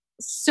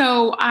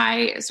 So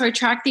I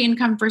tracked the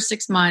income for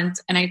 6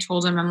 months, and I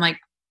told him, I'm like,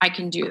 I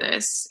can do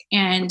this.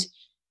 And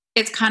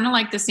it's kind of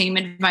like the same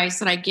advice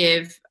that I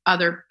give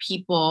other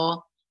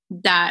people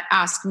that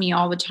ask me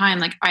all the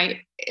time.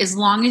 As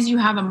long as you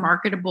have a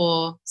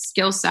marketable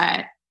skill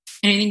set,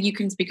 and I think you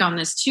can speak on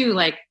this too,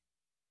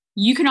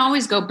 you can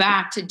always go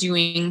back to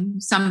doing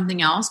something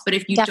else. But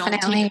if you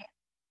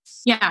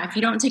if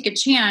you don't take a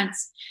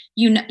chance,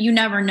 you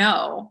never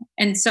know.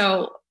 And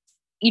so,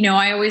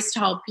 I always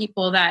tell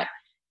people that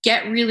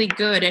get really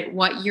good at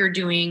what you're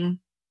doing,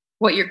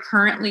 what you're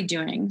currently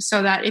doing,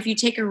 so that if you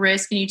take a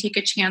risk and you take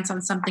a chance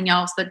on something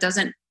else that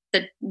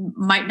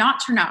might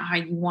not turn out how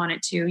you want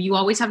it to, you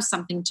always have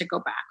something to go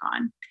back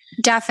on.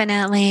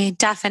 Definitely.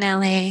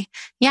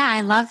 Yeah,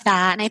 I love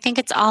that. And I think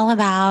it's all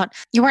about,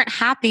 you weren't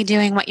happy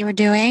doing what you were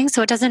doing.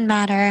 So it doesn't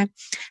matter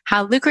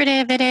how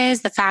lucrative it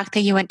is, the fact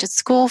that you went to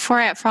school for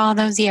it for all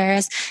those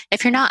years.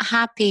 If you're not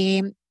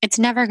happy, it's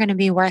never going to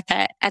be worth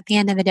it at the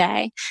end of the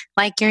day.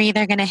 You're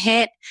either going to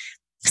hit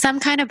some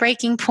kind of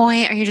breaking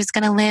point, or you're just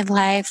going to live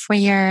life where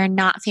you're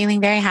not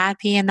feeling very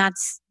happy, and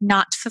that's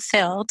not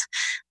fulfilled.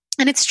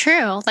 And it's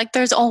true.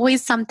 There's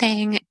always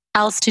something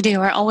else to do,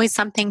 or always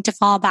something to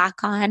fall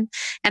back on.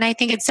 And I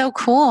think it's so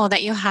cool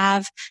that you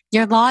have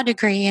your law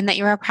degree and that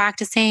you were a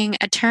practicing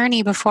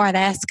attorney before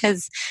this.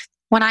 Because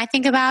when I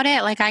think about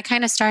it, I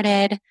kind of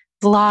started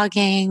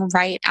vlogging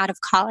right out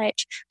of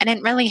college. I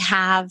didn't really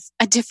have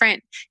a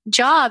different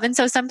job. And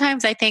so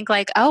sometimes I think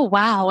oh,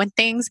 wow,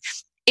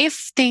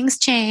 if things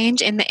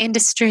change in the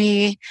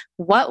industry,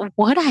 what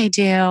would I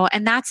do?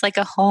 And that's a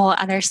whole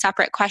other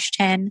separate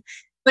question.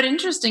 But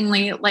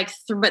interestingly,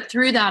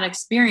 through that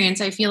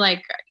experience, I feel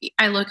like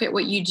I look at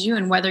what you do,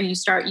 and whether you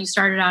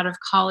started out of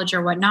college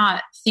or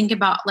whatnot, think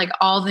about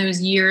all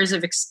those years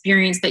of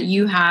experience that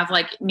you have.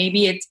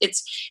 Maybe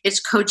it's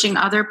coaching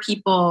other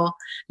people.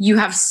 You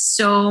have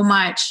so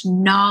much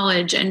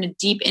knowledge and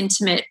you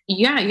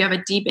have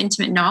a deep,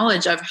 intimate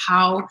knowledge of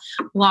how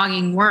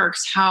blogging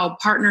works, how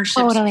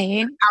partnerships,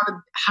 totally.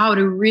 how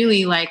to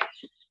really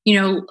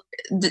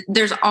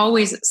there's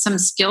always some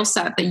skill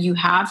set that you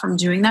have from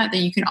doing that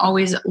you can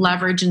always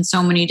leverage in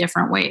so many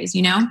different ways,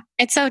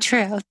 It's so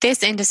true.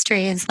 This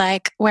industry is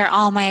where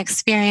all my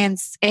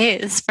experience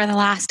is for the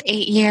last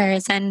 8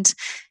 years. And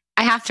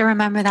I have to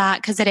remember that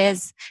because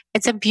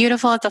it's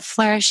a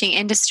flourishing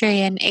industry.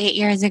 And 8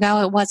 years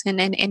ago, it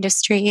wasn't an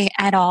industry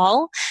at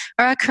all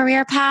or a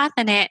career path.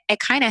 And it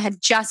kind of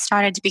had just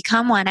started to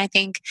become one, I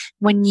think,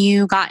 when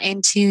you got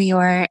into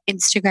your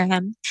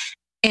Instagram.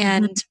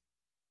 And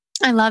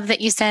I love that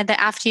you said that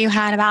after you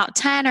had about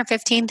 10 or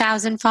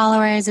 15,000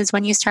 followers is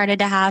when you started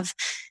to have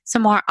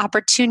some more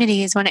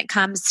opportunities when it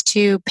comes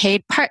to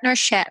paid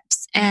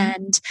partnerships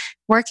and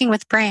working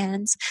with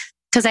brands.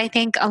 Because I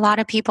think a lot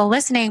of people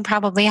listening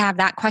probably have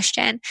that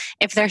question.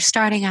 If they're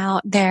starting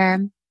out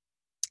their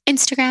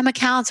Instagram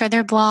accounts or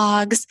their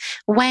blogs,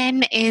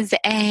 when is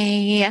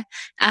a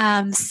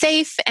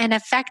safe and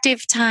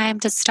effective time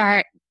to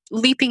start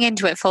leaping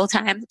into it full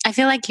time? I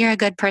feel like you're a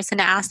good person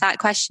to ask that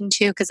question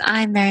too, because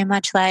I'm very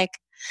much like,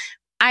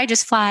 I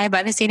just fly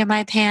by the seat of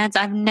my pants.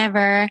 I've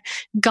never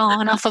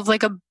gone off of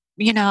like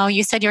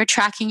you said you're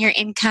tracking your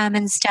income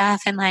and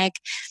stuff. And like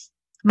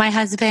my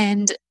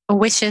husband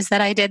wishes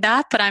that I did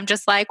that, but I'm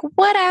just like,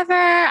 whatever.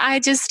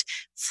 I just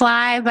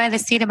fly by the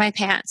seat of my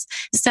pants.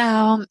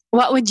 So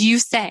what would you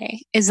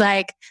say is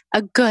like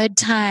a good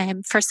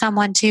time for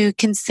someone to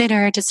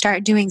consider to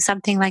start doing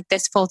something like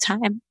this full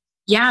time?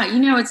 Yeah.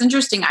 It's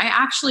interesting. I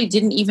actually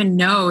didn't even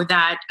know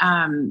that,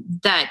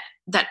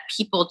 that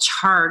people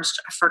charged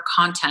for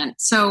content.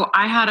 So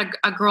I had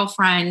a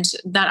girlfriend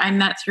that I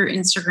met through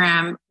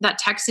Instagram that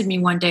texted me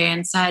one day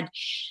and said,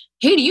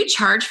 "Hey, do you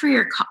charge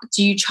for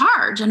do you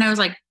charge?" And I was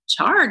like,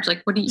 "Charge?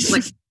 Like, what do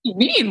you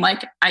mean?"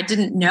 Like, I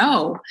didn't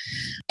know.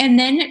 And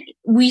then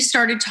we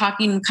started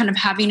talking, kind of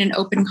having an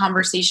open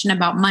conversation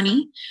about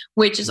money,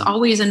 which is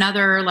always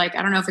another, like,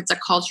 I don't know if it's a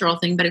cultural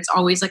thing, but it's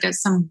always like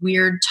some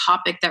weird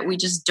topic that we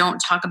just don't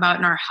talk about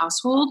in our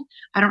household.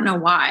 I don't know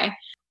why.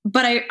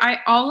 But I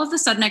all of a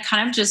sudden,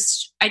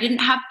 I didn't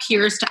have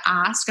peers to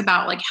ask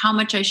about like how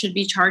much I should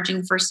be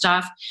charging for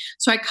stuff.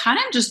 So I kind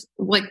of just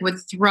like would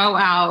throw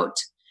out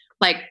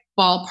like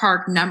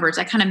ballpark numbers.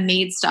 I kind of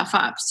made stuff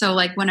up. So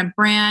like when a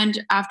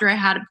brand, after I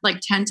had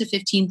like 10 to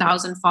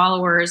 15,000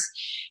 followers,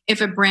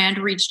 if a brand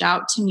reached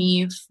out to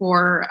me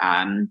for,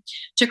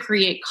 to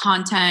create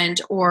content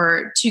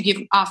or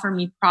to offer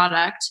me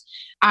product,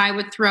 I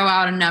would throw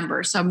out a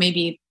number. So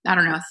maybe, I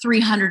don't know,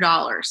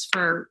 $300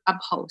 for a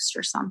post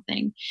or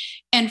something.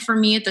 And for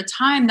me at the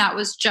time, that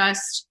was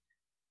just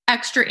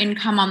extra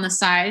income on the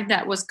side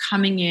that was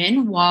coming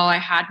in while I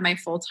had my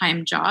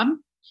full-time job.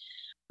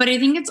 But I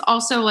think it's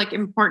also like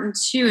important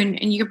too,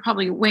 and you could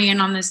probably weigh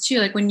in on this too,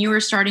 like when you were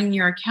starting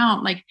your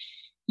account, like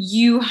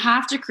you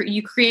have to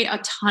you create a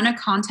ton of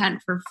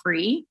content for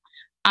free.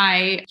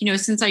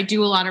 Since I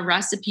do a lot of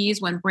recipes,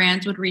 when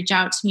brands would reach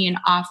out to me and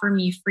offer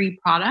me free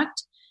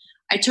product,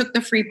 I took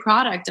the free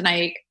product and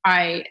I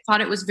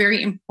thought it was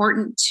very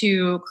important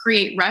to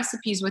create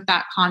recipes with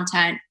that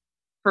content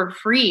for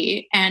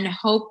free and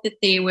hope that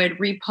they would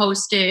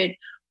repost it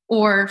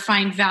or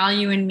find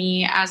value in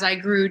me as I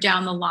grew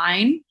down the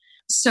line.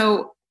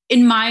 So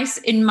in my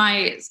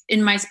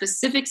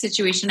specific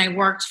situation, I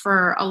worked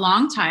for a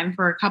long time,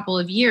 for a couple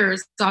of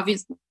years,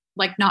 obviously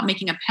like not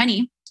making a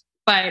penny,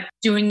 but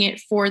doing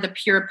it for the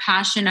pure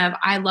passion of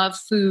I love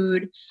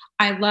food.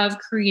 I love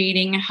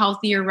creating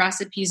healthier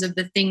recipes of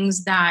the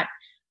things that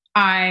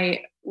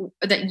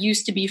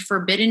used to be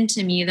forbidden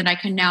to me that I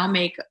can now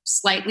make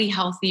slightly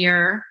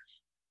healthier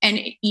and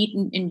eat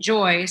and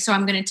enjoy. So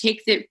I'm going to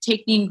take the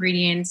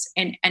ingredients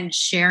and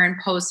share and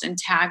post and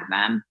tag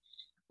them.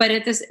 But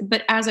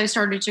as I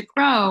started to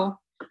grow,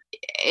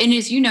 and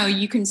as you know,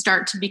 you can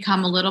start to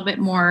become a little bit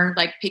more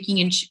like picky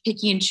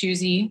and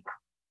choosy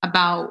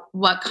about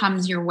what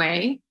comes your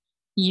way.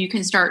 You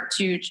can start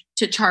to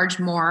charge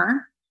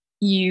more.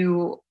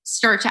 You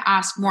start to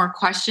ask more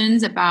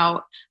questions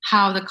about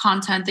how the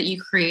content that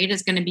you create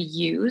is going to be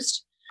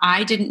used.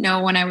 I didn't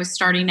know when I was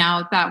starting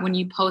out that when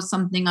you post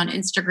something on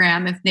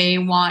Instagram, if they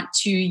want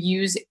to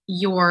use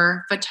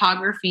your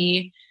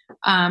photography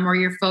or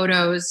your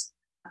photos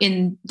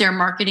in their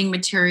marketing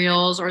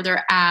materials or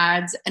their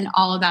ads and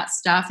all of that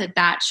stuff,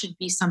 that should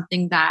be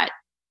something that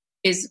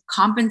is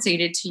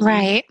compensated to you.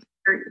 Right.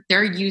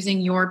 They're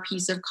using your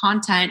piece of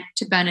content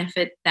to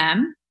benefit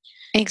them.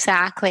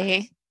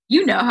 Exactly.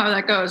 You know how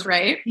that goes,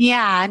 right?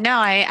 Yeah, no,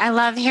 I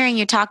love hearing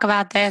you talk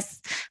about this.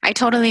 I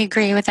totally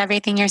agree with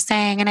everything you're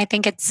saying. And I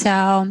think it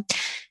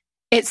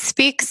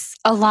speaks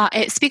a lot.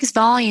 It speaks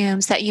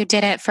volumes that you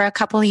did it for a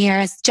couple of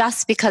years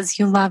just because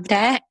you loved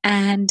it.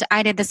 And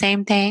I did the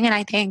same thing. And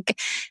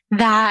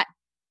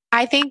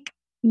I think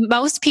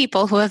most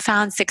people who have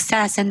found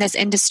success in this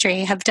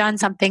industry have done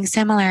something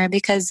similar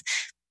because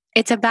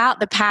it's about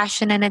the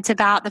passion and it's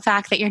about the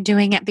fact that you're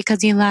doing it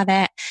because you love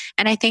it.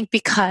 And I think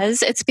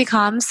because it's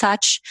become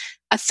such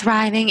a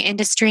thriving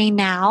industry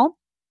now,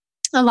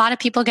 a lot of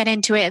people get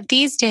into it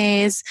these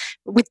days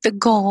with the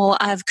goal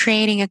of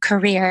creating a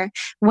career,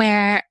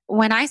 where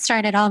when I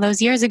started all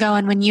those years ago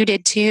and when you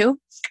did too,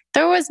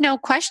 there was no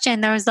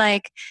question. There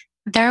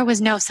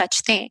was no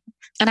such thing.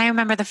 And I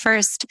remember the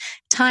first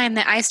time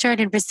that I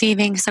started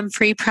receiving some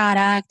free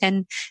product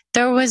and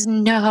there was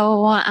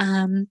no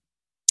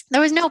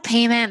There was no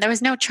payment, there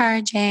was no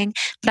charging,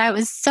 but I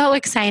was so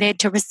excited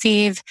to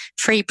receive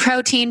free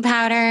protein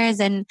powders,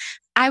 and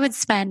I would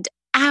spend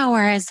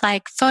hours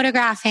like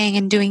photographing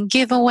and doing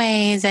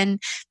giveaways, and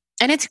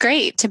it's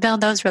great to build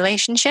those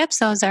relationships.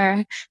 Those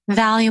are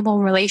valuable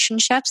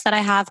relationships that I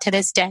have to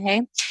this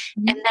day.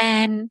 Mm-hmm. And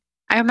then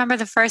I remember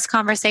the first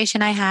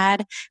conversation I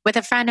had with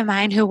a friend of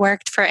mine who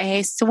worked for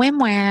a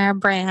swimwear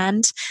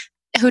brand,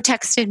 who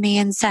texted me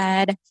and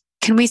said,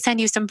 "Can we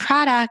send you some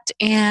product,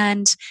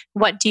 and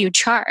what do you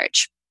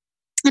charge?"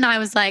 And I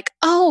was like,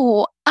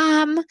 well,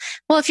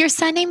 if you're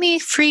sending me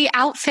free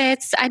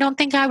outfits, I don't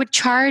think I would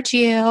charge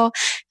you.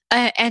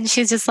 And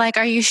she's just like,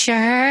 "Are you sure?"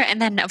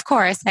 And then, of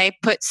course, I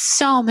put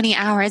so many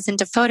hours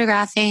into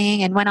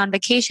photographing and went on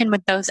vacation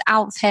with those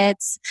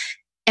outfits.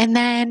 And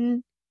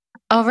then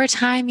over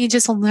time, you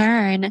just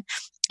learn.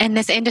 And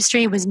this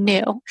industry was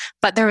new,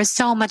 but there was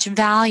so much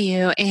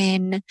value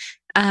in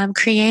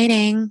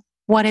creating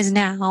what is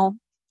now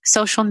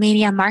social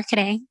media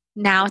marketing.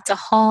 Now it's a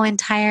whole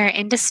entire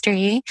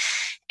industry.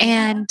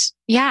 And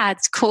yeah,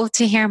 it's cool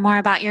to hear more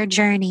about your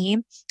journey.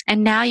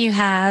 And now you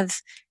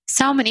have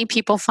so many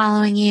people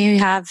following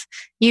you.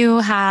 You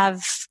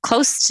have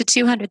close to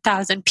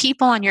 200,000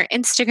 people on your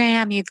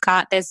Instagram. You've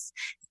got this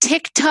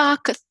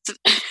TikTok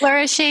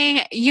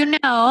flourishing.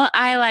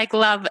 I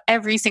love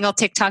every single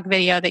TikTok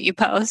video that you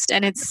post,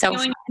 and it's so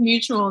fun.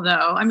 Mutual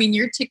though. I mean,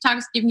 your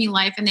TikToks give me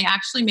life, and they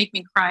actually make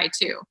me cry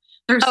too.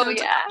 They're so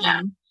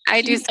touching.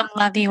 I do some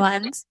lovey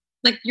ones.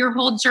 Like your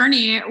whole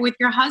journey with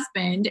your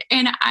husband,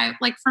 and I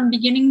like from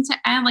beginning to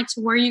end, like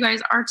to where you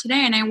guys are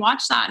today. And I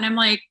watch that, and I'm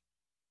like,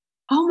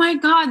 oh my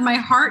God, my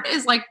heart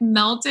is like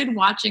melted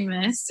watching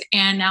this.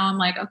 And now I'm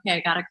like, okay, I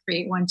got to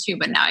create one too.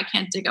 But now I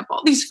can't dig up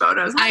all these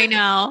photos. I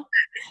know.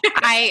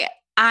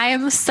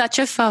 I'm such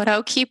a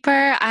photo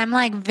keeper. I'm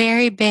like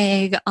very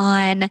big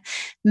on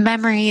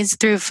memories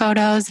through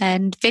photos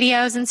and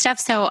videos and stuff.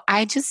 So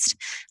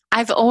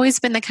I've always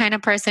been the kind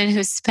of person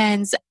who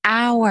spends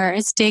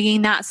hours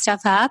digging that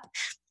stuff up,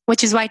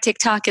 which is why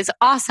TikTok is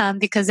awesome,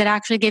 because it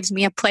actually gives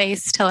me a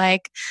place to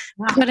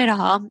put it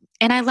all.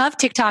 And I love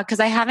TikTok because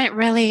I haven't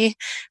really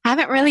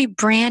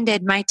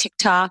branded my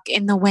TikTok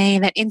in the way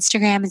that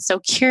Instagram is so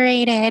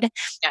curated.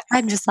 Yes.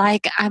 I'm just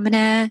like, I'm going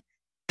to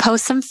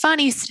post some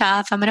funny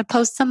stuff. I'm going to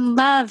post some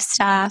love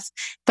stuff,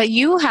 but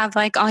you have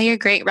like all your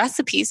great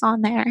recipes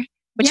on there.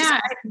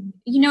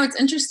 It's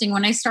interesting.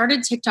 When I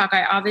started TikTok,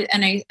 I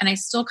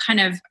still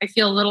I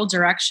feel a little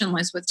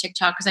directionless with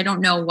TikTok because I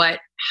don't know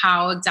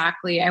how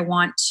exactly I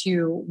want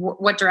to,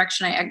 what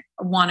direction I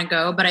want to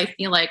go. But I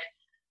feel like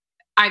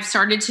I've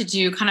started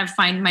to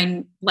find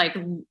my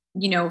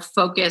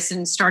focus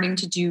and starting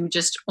to do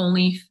just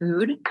only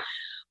food.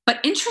 But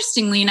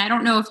interestingly, and I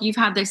don't know if you've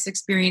had this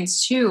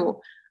experience too,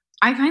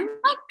 I find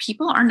like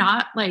people are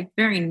not like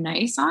very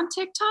nice on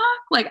TikTok.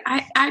 Like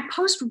I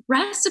post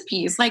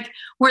recipes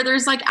where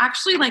there's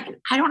actually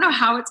I don't know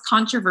how it's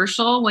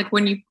controversial. Like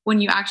when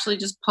you actually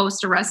just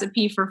post a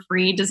recipe for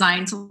free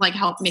designed to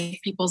help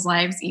make people's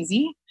lives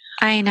easy.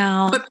 I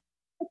know. But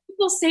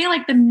people say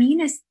the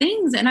meanest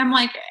things. And I'm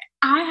like,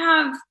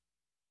 I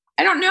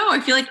don't know. I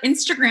feel like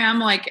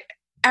Instagram,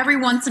 every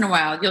once in a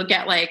while you'll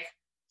get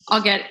I'll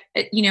get,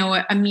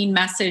 a mean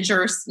message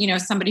or,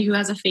 somebody who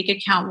has a fake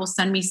account will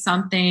send me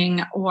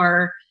something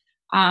or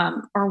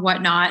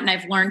whatnot. And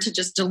I've learned to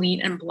just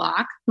delete and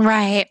block.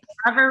 Right.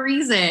 For whatever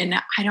reason,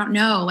 I don't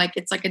know.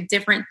 It's a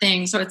different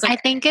thing. So it's I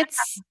think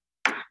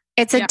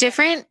it's a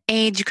different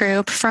age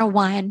group for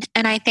one.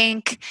 And I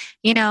think,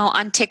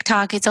 on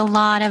TikTok, it's a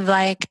lot of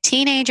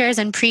teenagers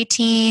and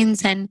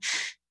preteens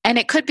and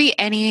it could be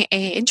any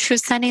age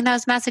who's sending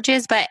those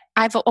messages, but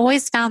I've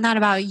always found that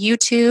about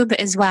YouTube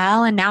as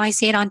well. And now I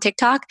see it on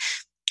TikTok.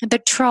 The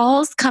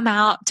trolls come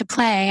out to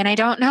play and I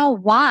don't know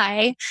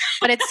why,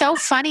 but it's so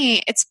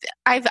funny.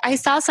 I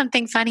saw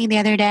something funny the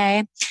other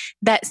day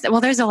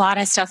there's a lot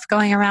of stuff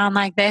going around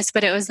like this,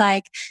 but it was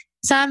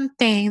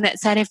something that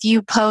said, if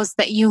you post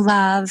that you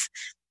love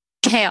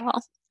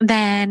Kale,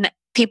 then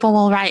people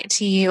will write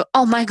to you,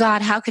 "Oh my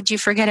God, how could you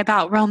forget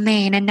about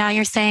romaine? And now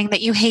you're saying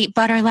that you hate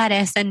butter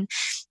lettuce." And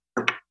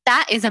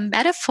that is a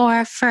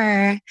metaphor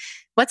for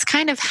what's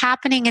kind of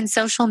happening in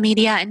social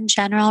media in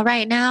general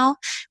right now,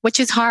 which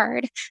is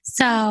hard.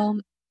 So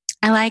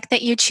I like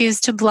that you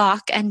choose to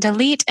block and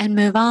delete and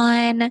move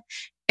on.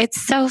 It's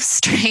so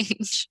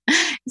strange.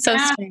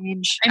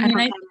 Strange.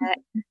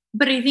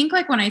 But I think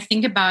when I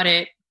think about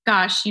it,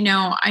 gosh, I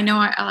know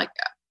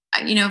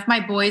if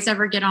my boys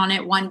ever get on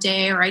it one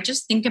day, or I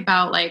just think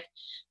about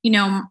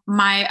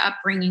my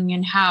upbringing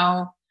and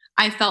how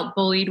I felt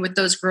bullied with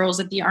those girls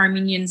at the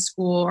Armenian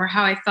school, or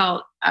how I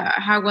felt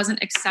how I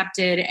wasn't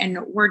accepted. And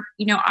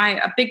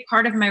a big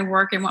part of my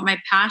work and what my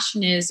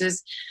passion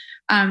is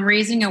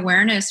raising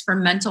awareness for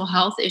mental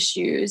health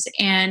issues.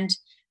 And I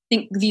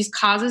think these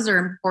causes are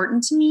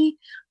important to me,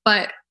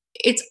 but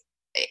it's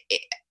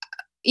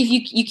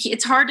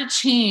hard to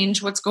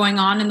change what's going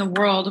on in the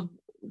world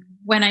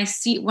when I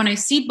see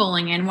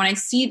bullying and when I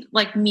see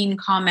mean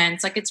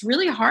comments. It's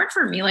really hard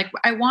for me.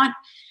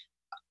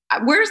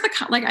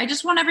 I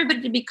just want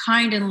everybody to be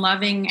kind and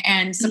loving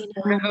and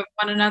supportive of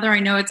one another. I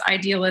know it's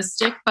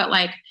idealistic, but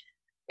like,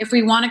 if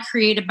we want to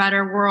create a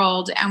better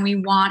world and we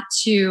want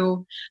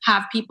to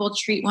have people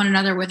treat one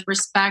another with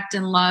respect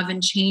and love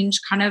and change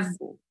kind of,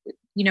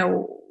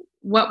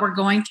 what we're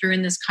going through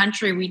in this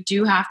country, we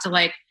do have to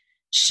like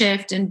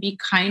shift and be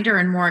kinder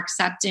and more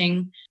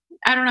accepting.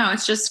 I don't know.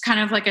 It's just kind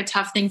of like a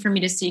tough thing for me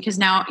to see because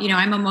now,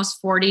 I'm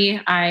almost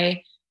 40.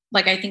 I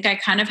think I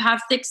kind of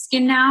have thick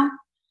skin now,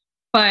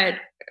 but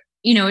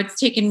it's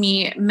taken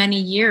me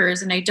many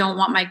years and I don't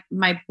want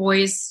my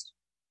boys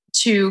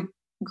to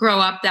grow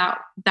up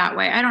that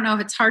way. I don't know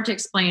if it's hard to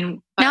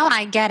explain. No,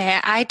 I get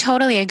it. I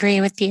totally agree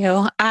with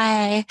you.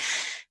 I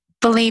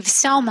believe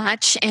so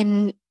much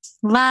in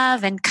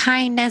love and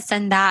kindness,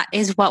 and that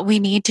is what we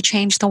need to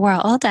change the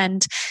world.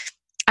 And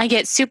I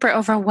get super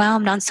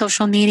overwhelmed on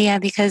social media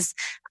because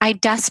I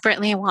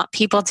desperately want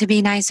people to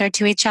be nicer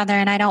to each other,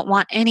 and I don't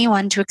want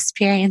anyone to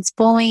experience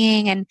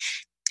bullying. And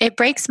it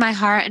breaks my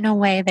heart in a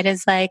way that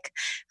is like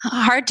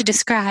hard to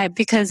describe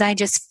because I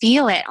just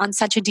feel it on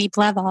such a deep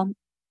level.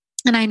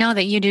 And I know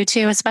that you do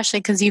too, especially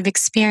because you've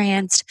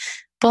experienced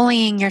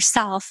bullying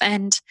yourself.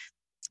 And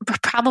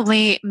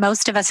probably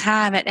most of us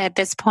have it at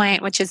this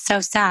point, which is so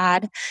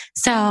sad.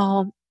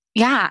 So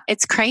yeah,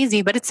 it's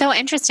crazy, but it's so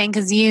interesting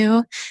because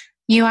you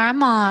are a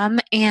mom,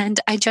 and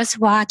I just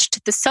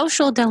watched The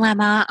Social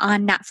Dilemma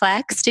on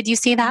Netflix. Did you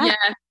see that?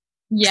 Yeah.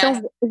 Yes.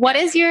 So what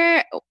is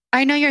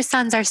I know your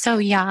sons are so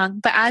young,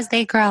 but as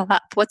they grow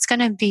up, what's going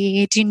to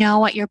be, do you know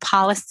what your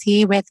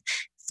policy with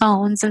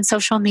phones and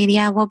social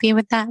media will be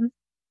with them?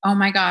 Oh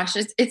my gosh,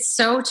 it's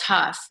so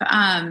tough.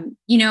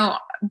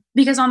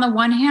 Because on the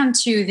one hand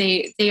too,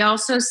 they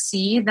also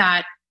see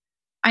that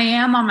I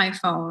am on my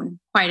phone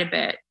quite a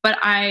bit, but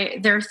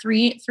they're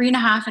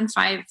 3.5 and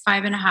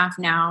 5.5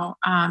 now.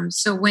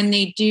 So when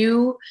they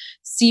do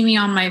see me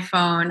on my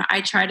phone,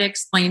 I try to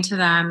explain to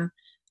them,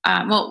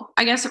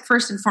 I guess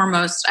first and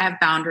foremost, I have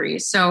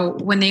boundaries. So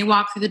when they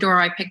walk through the door,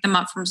 I pick them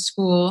up from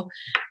school.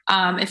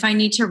 If I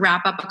need to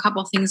wrap up a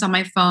couple things on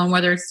my phone,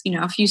 whether it's,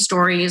 a few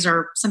stories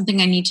or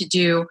something I need to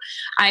do,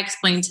 I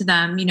explain to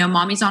them,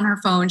 mommy's on her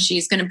phone.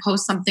 She's going to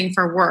post something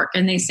for work.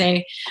 And they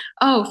say,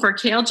 oh, for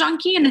Kale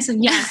Junkie? And I said,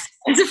 yes,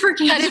 it's for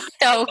Kale. That is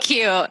so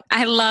cute.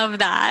 I love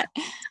that.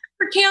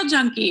 For Kale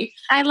Junkie.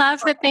 I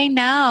love that they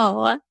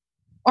know.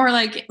 Or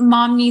like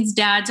mom needs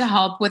dad to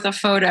help with a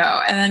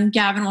photo. And then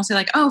Gavin will say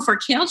like, oh, for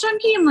Kale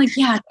Junkie? I'm like,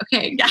 yeah,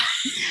 okay.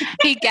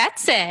 He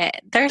gets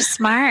it. They're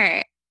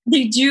smart.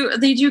 They do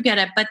get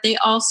it, but they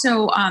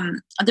also,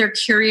 they're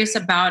curious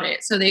about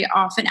it. So they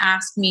often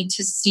ask me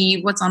to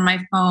see what's on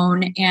my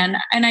phone and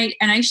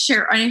I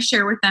share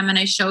with them and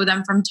I show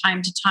them from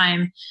time to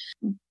time.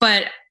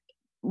 But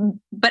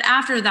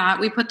after that,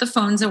 we put the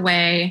phones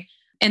away.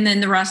 And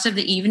then the rest of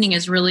the evening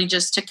is really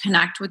just to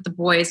connect with the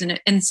boys.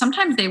 And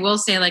sometimes they will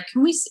say like,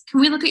 can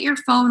we look at your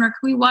phone or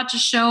can we watch a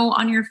show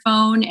on your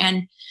phone?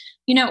 And,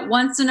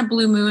 once in a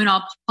blue moon,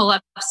 I'll pull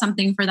up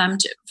something for them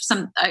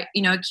a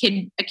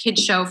kid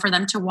show for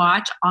them to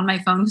watch on my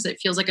phone because it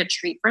feels like a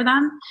treat for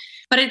them.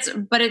 But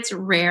it's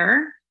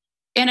rare.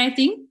 And I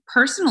think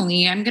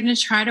personally, I'm going to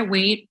try to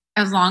wait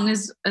as long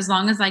as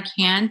I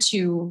can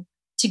to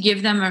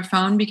give them a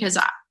phone because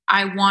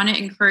I want to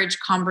encourage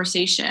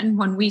conversation.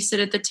 When we sit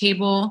at the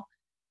table,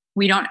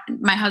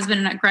 my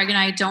husband and Greg and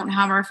I don't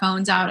have our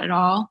phones out at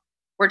all.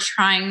 We're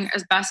trying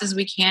as best as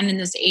we can in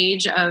this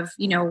age of,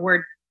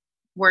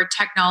 where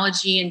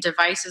technology and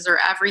devices are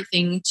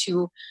everything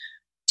to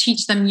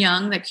teach them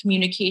young that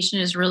communication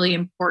is really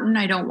important.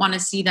 I don't want to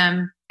see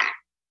them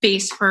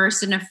face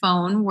first in a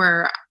phone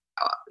where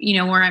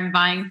I'm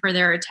vying for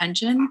their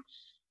attention.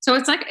 So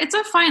it's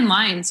a fine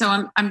line.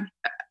 So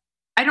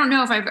I don't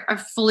know if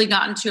I've fully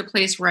gotten to a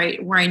place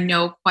where I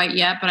know quite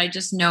yet, but I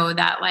just know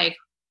that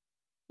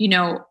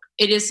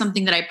it is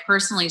something that I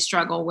personally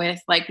struggle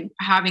with, like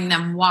having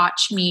them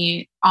watch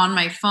me on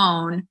my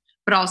phone,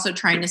 but also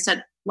trying to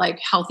set like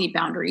healthy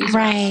boundaries.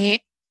 Right.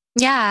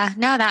 Yeah.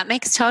 No, that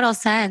makes total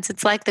sense.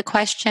 It's like the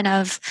question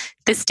of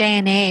this day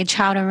and age,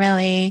 how to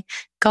really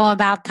go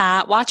about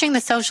that. Watching The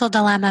Social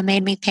Dilemma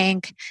made me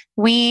think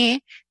the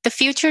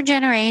future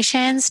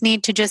generations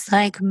need to just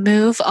like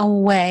move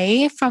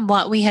away from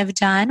what we have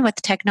done with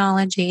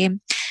technology.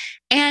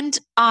 And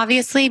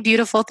obviously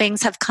beautiful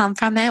things have come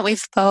from it.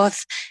 We've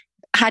both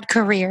had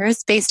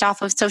careers based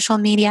off of social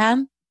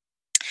media,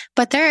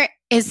 but there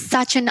is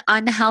such an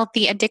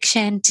unhealthy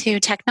addiction to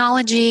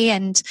technology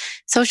and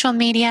social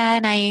media.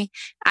 And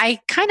I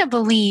kind of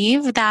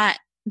believe that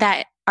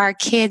our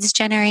kids'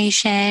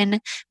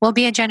 generation will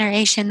be a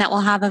generation that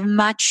will have a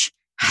much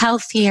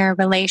healthier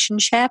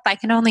relationship. I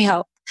can only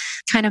hope,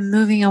 kind of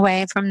moving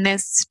away from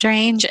this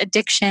strange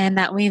addiction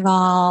that we've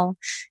all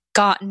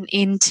gotten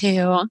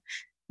into.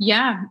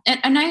 Yeah.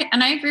 And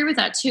I agree with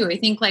that too. I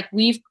think like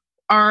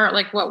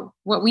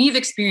what we've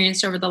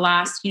experienced over the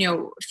last,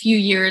 few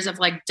years of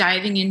like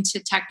diving into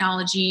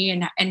technology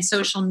and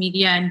social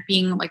media and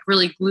being like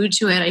really glued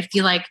to it. I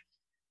feel like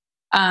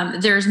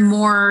there's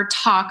more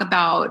talk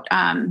about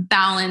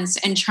balance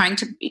and trying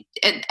to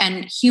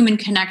and human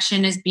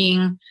connection as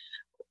being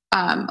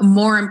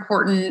more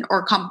important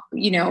or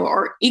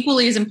or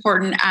equally as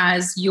important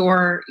as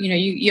your,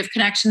 you have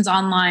connections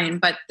online,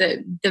 but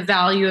the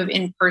value of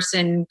in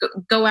person,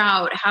 go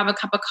out, have a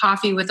cup of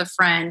coffee with a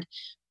friend,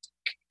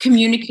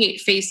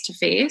 communicate face to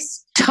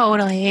face.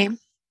 Totally.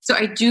 So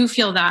I do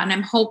feel that, and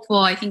I'm hopeful.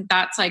 I think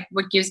that's like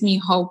what gives me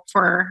hope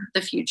for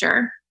the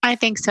future. I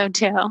think so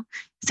too.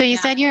 So you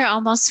said you're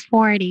almost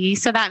 40.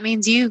 So that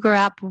means you grew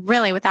up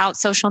really without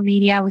social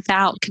media,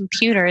 without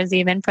computers,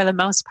 even for the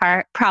most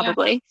part,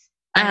 probably.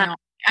 I know.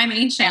 I'm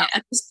ancient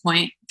at this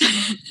point.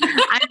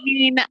 I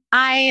mean,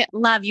 I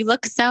love, you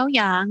look so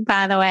young,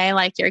 by the way,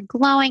 like you're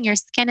glowing, your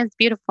skin is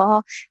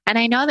beautiful. And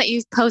I know that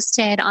you've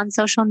posted on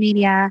social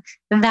media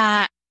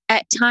that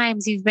at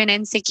times you've been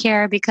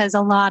insecure because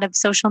a lot of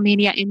social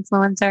media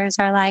influencers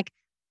are like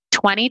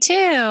 22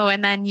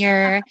 and then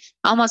you're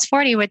almost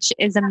 40, which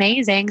is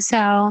amazing.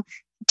 So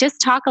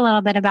just talk a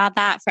little bit about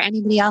that for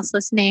anybody else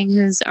listening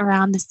who's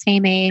around the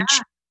same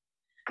age.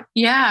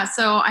 Yeah.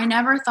 So I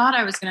never thought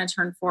I was going to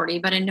turn 40,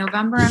 but in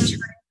November, I'm turning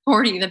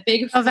 40. The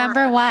big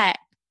November what?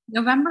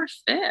 November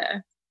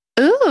 5th.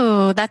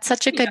 Ooh, that's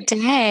such a good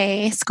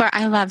day.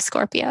 I love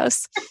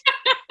Scorpios.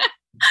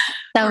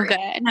 So good.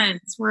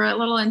 Intense. We're a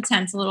little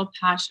intense, a little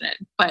passionate,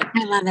 but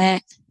I love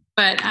it.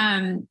 But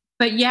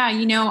yeah,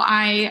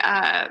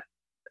 I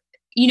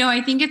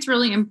think it's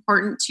really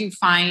important to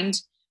find,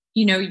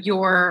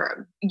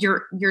 your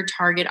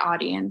target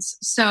audience.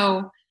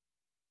 So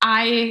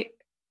I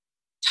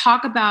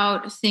talk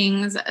about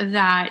things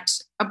that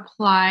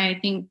apply, I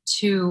think,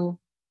 to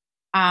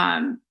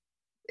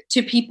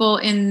people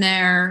in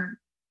their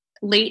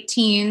late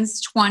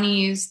teens,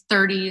 20s,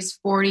 30s,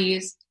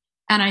 40s,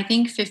 and I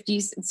think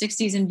 50s and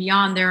 60s and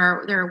beyond.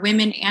 There are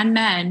women and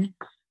men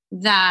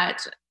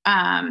that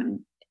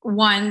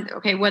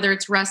whether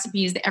it's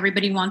recipes that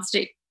everybody wants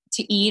to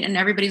eat and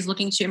everybody's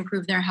looking to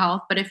improve their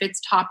health, but if it's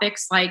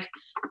topics like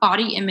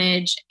body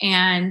image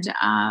and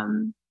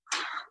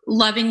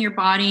loving your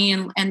body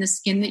and the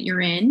skin that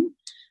you're in,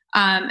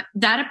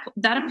 that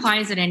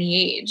applies at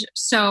any age.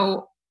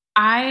 So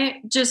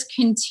I just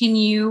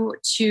continue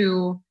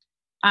to,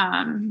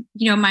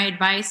 my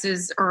advice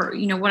is, or,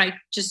 what I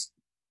just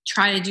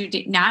try to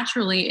do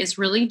naturally is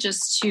really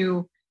just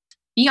to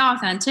be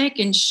authentic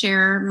and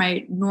share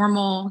my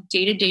normal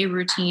day-to-day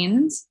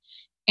routines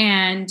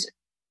and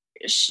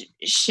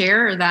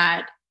share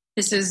that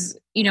this is,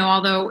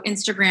 although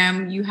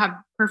Instagram, you have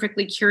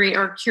perfectly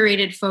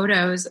curated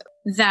photos,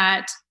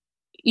 that,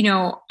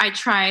 I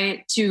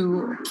try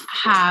to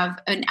have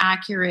an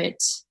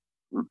accurate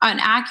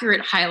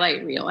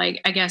highlight reel,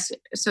 I guess,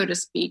 so to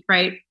speak,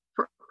 right?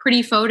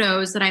 Pretty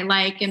photos that I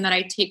like and that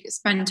I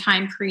spend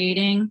time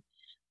creating,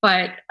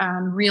 but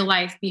real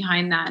life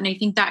behind that. And I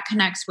think that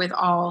connects with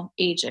all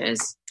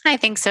ages. I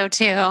think so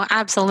too.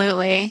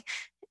 Absolutely.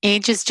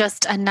 Age is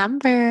just a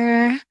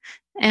number.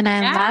 And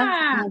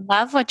I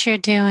love what you're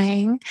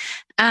doing.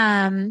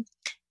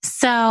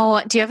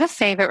 So do you have a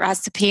favorite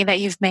recipe that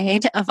you've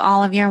made of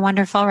all of your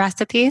wonderful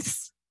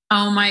recipes?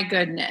 Oh my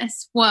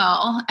goodness.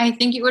 Well, I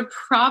think it would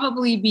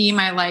probably be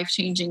my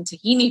life-changing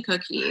tahini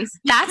cookies.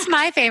 That's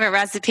my favorite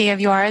recipe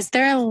of yours.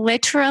 They're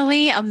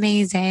literally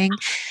amazing.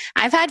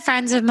 I've had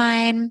friends of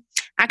mine,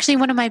 actually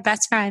one of my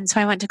best friends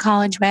who I went to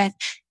college with,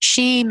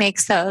 she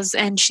makes those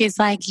and she's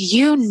like,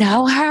 you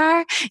know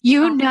her?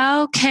 You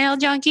know Kale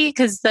Junkie?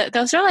 Because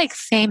those are like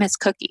famous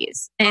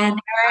cookies and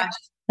they're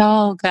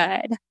so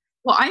good.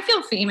 Well, I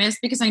feel famous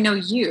because I know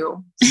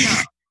you.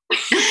 So.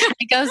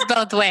 It goes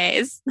both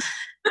ways.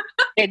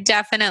 It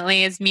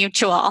definitely is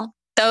mutual.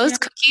 Those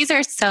cookies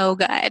are so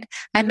good.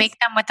 I make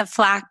them with the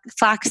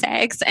flax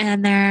eggs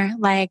and they're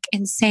like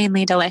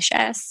insanely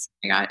delicious.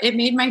 Oh my God, it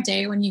made my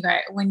day when you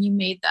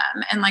made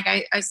them. And like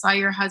I saw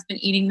your husband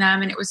eating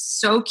them and it was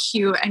so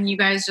cute and you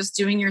guys just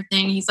doing your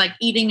thing. He's like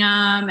eating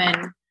them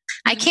and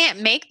I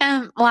can't make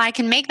them. Well, I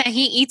can make them.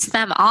 He eats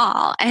them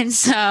all. And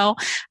so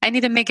I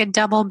need to make a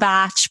double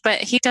batch, but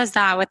he does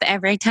that with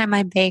every time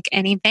I bake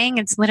anything.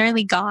 It's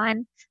literally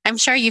gone. I'm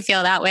sure you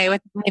feel that way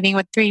with living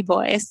with 3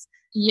 boys.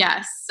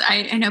 Yes.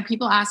 I know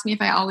people ask me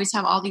if I always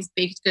have all these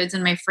baked goods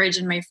in my fridge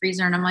and my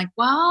freezer. And I'm like,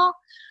 well,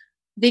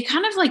 they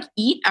kind of like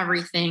eat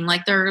everything.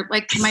 Like they're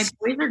like, my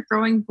boys are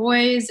growing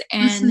boys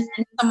and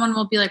someone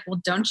will be like, well,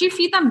 don't you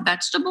feed them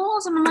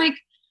vegetables? And I'm like,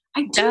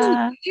 I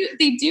do.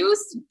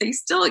 They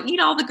still eat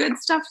all the good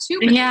stuff too.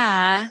 But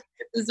yeah.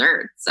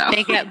 Dessert. So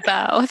they get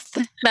both.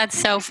 That's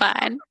so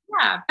fun.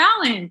 Yeah.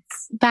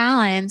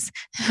 Balance.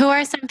 Who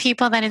are some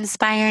people that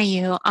inspire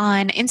you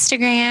on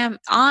Instagram,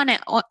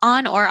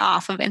 on or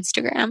off of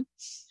Instagram?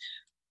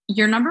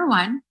 You're number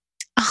one.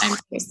 Oh,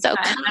 you're so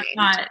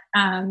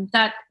kind.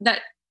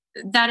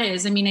 That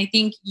is, I mean, I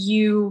think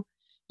you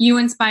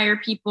inspire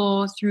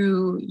people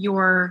through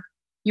your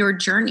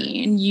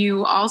journey, and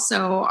you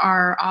also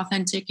are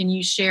authentic and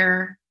you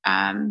share,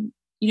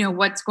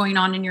 what's going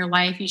on in your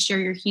life. You share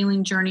your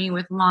healing journey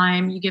with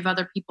Lyme. You give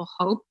other people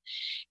hope.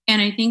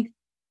 And I think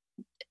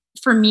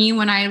for me,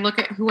 when I look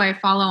at who I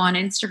follow on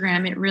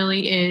Instagram, it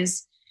really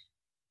is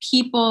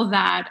people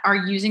that are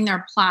using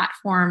their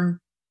platform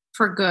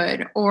for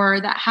good, or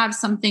that have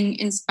something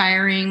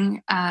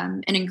inspiring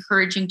and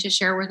encouraging to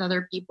share with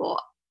other people.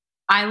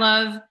 I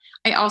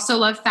also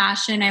love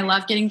fashion. I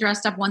love getting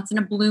dressed up once in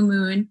a blue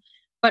moon.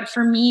 But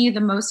for me,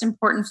 the most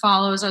important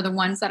follows are the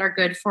ones that are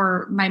good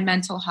for my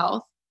mental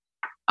health.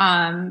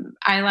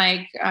 I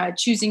like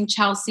choosing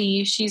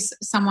Chelsea. She's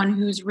someone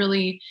who's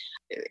really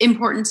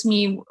important to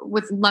me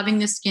with loving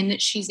the skin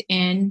that she's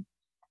in.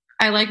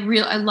 I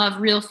love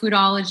real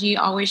foodology,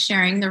 always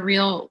sharing the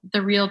real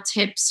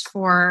tips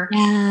for,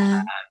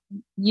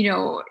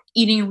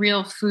 eating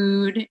real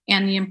food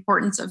and the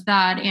importance of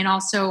that. And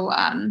also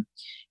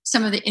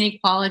some of the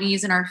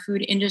inequalities in our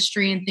food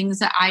industry and things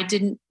that I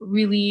didn't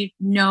really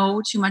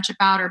know too much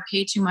about or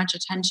pay too much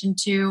attention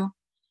to.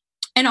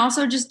 And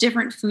also just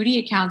different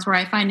foodie accounts where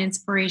I find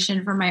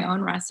inspiration for my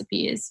own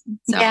recipes.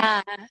 So,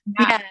 yeah.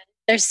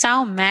 There's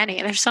so many.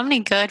 There's so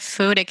many good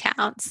food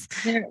accounts.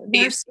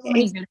 There's so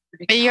many good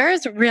food accounts.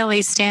 Yours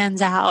really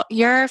stands out.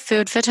 Your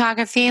food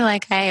photography,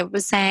 like I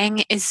was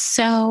saying, is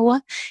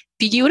so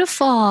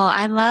beautiful.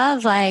 I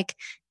love like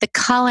the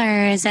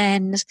colors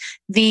and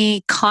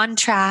the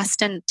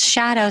contrast and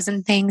shadows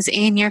and things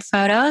in your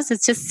photos.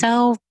 It's just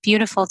so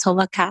beautiful to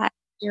look at.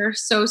 You're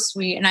so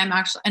sweet. And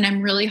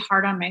I'm really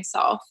hard on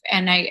myself.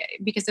 And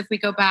because if we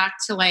go back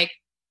to like,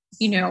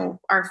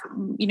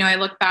 I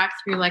look back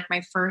through like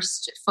my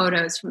first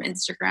photos from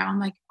Instagram, I'm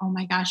like, oh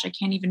my gosh, I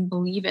can't even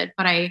believe it.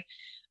 But I,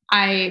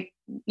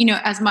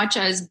 as much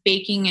as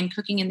baking and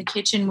cooking in the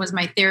kitchen was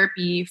my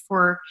therapy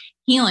for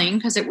healing,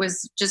 because it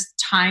was just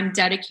time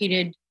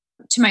dedicated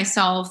to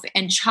myself,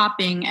 and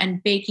chopping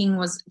and baking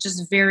was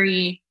just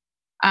very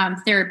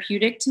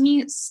therapeutic to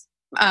me.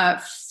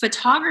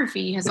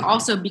 Photography has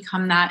also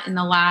become that in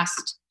the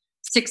last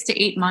 6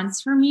 to 8 months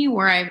for me,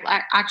 where I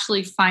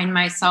actually find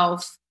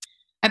myself,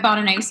 I bought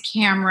a nice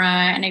camera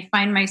and I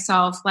find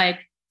myself like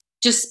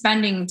just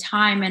spending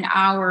time and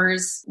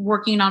hours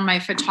working on my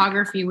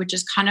photography, which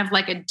is kind of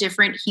like a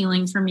different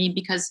healing for me,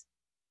 because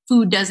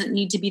food doesn't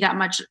need to be that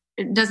much.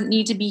 It doesn't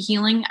need to be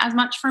healing as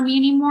much for me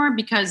anymore,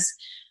 because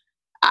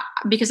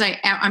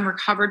I'm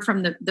recovered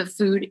from the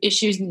food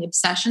issues and the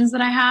obsessions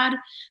that I had.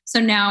 So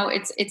now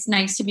it's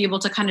nice to be able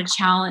to kind of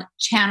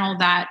channel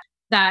that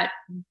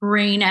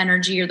brain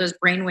energy or those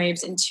brain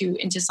waves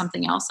into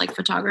something else like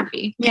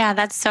photography. Yeah,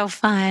 that's so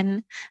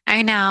fun.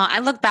 I know. I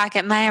look back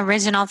at my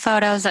original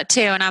photos too,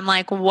 and I'm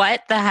like,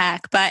 what the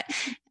heck? But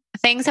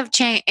things have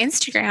changed.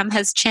 Instagram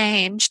has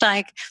changed.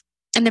 Like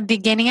in the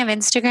beginning of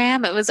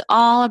Instagram, it was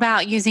all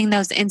about using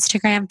those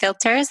Instagram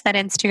filters that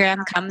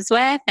Instagram comes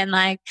with, and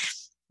like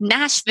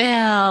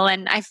Nashville,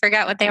 and I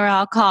forgot what they were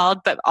all called,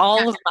 but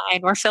all of mine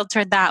were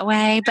filtered that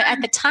way. But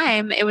at the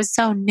time, it was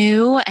so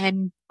new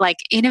and like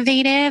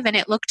innovative, and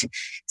it looked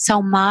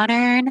so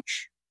modern.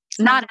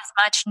 Not as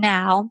much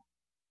now.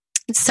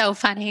 It's so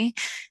funny.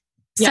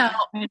 Yeah, so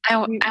I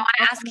want to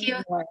ask you.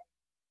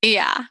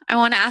 Yeah, I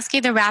want to ask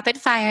you the rapid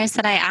fires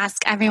that I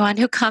ask everyone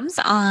who comes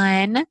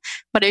on.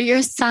 What are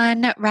your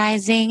sun,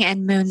 rising,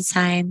 and moon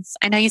signs?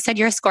 I know you said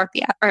you're a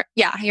Scorpio,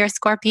 you're a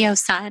Scorpio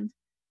sun.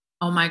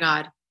 Oh my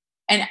God.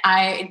 And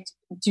I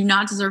do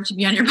not deserve to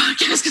be on your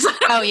podcast because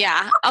Oh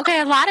yeah.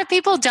 Okay. A lot of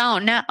people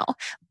don't know,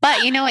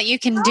 but you know what you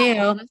can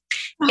do?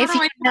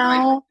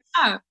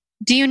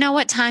 Do you know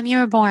what time you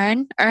were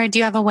born, or do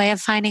you have a way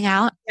of finding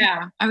out?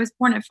 Yeah. I was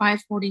born at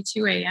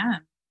 5:42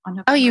 a.m. on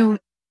November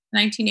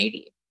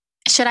 1980.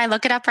 Should I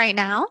look it up right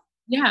now?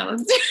 Yeah.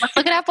 Let's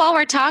look it up while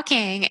we're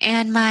talking.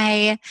 And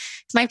my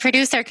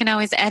producer can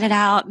always edit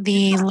out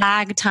the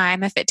lag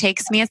time if it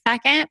takes me a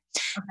second.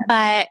 Okay.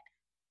 But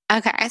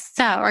okay,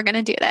 so we're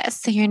going to do this.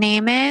 So your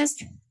name is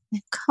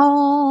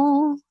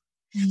Nicole.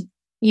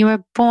 You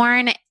were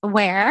born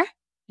where?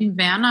 In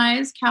Van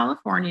Nuys,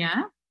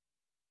 California.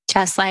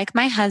 Just like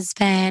my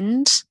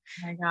husband.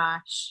 Oh my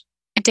gosh.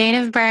 Date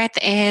of birth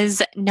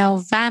is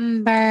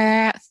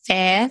November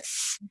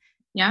 5th,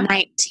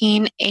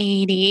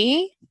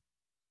 1980.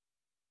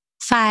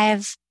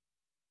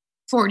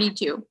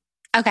 5:42.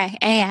 Okay,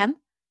 a.m.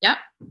 Yep.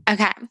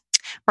 Okay.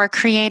 We're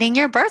creating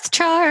your birth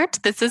chart.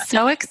 This is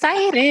so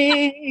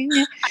exciting.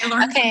 I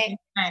learned okay.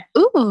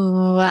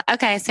 Ooh.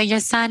 Okay. So your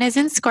sun is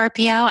in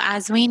Scorpio,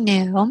 as we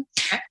knew.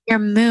 Okay. Your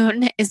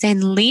moon is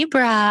in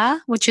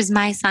Libra, which is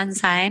my sun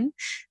sign.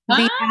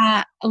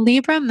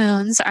 Libra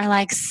moons are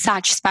like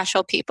such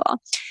special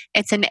people.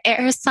 It's an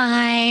air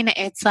sign.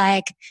 It's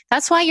like,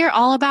 that's why you're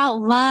all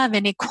about love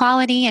and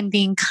equality and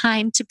being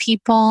kind to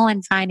people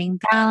and finding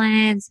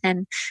balance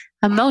and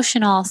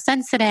emotional,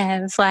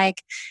 sensitive,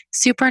 like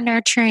super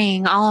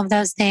nurturing, all of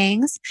those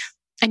things.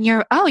 And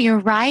your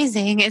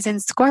rising is in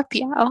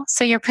Scorpio.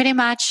 So you're pretty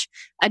much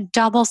a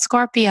double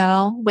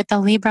Scorpio with the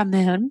Libra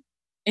moon.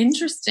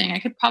 Interesting. I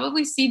could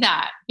probably see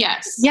that.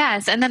 Yes.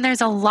 Yes. And then there's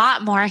a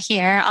lot more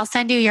here. I'll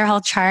send you your whole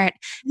chart.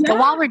 Yeah. But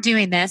while we're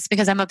doing this,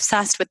 because I'm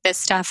obsessed with this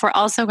stuff, we're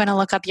also going to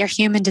look up your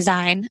human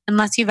design,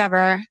 unless you've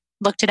ever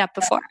looked it up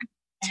before.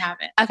 I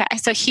haven't. Okay.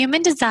 So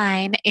human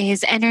design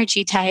is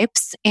energy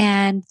types,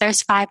 and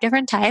there's 5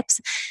 different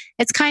types.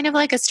 It's kind of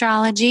like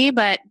astrology,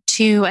 but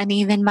to an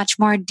even much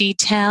more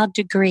detailed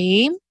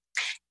degree.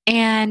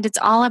 And it's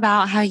all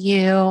about how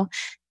you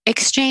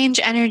exchange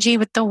energy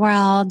with the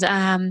world,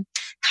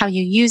 how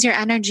you use your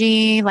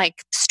energy,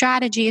 like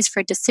strategies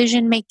for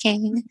decision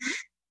making.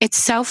 It's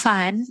so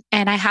fun.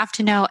 And I have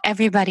to know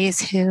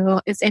everybody's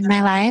who is in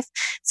my life.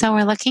 So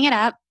we're looking it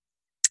up.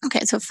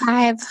 Okay, so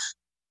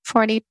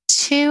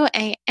 5:42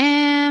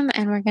 a.m.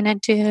 and we're going to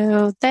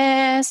do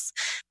this.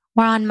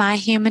 We're on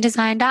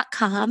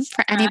myhumandesign.com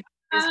for anybody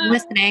who's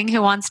listening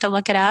who wants to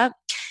look it up.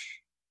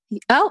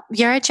 Oh,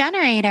 you're a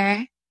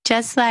generator,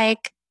 just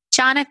like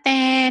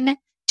Jonathan,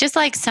 just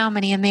like so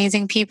many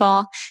amazing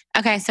people.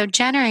 Okay, so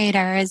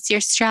generators, your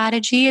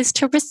strategy is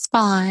to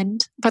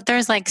respond, but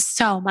there's like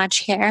so much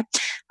here.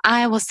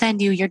 I will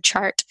send you your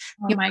chart.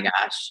 Oh my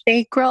gosh.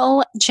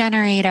 Sacral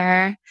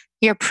generator.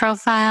 Your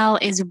profile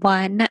is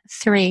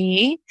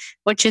 1-3,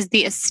 which is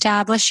the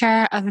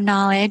establisher of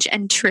knowledge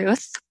and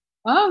truth.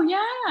 Oh,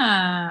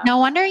 yeah. No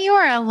wonder you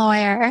are a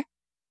lawyer.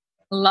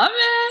 Love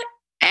it.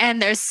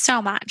 And there's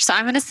so much. So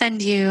I'm going to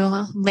send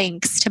you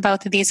links to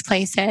both of these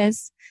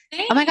places.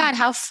 Thanks. Oh my God,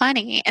 how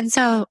funny. And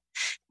so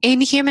in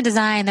human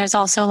design, there's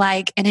also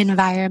like an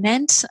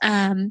environment.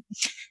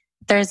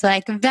 There's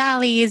like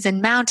valleys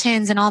and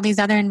mountains and all these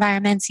other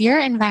environments. Your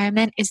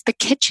environment is the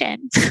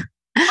kitchen.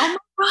 Oh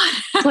my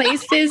God.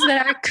 Places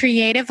that are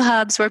creative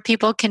hubs where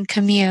people can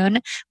commune,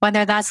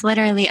 whether that's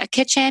literally a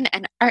kitchen,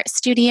 an art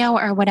studio,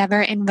 or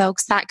whatever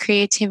invokes that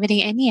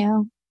creativity in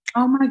you.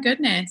 Oh my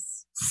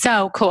goodness.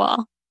 So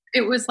cool.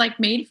 It was like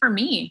made for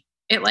me.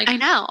 I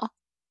know.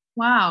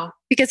 Wow.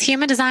 Because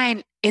human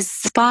design is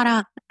spot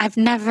on. I've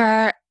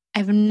never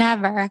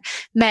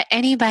met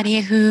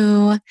anybody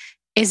who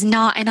is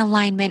not in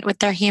alignment with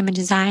their human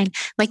design.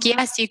 Like,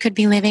 yes, you could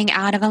be living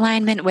out of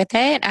alignment with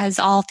it, as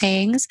all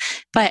things,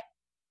 but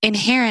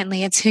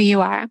inherently it's who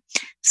you are.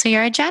 So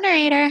you're a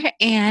generator,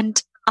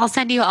 and I'll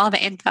send you all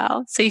the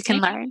info so you can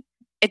learn.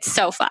 It's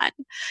so fun.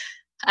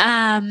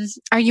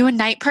 Are you a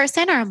night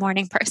person or a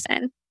morning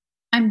person?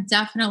 I'm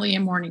definitely a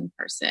morning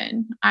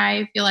person.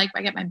 I feel like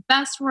I get my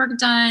best work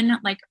done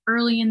like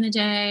early in the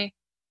day.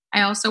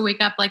 I also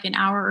wake up like an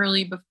hour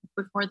early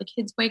before the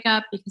kids wake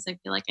up, because I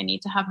feel like I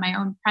need to have my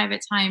own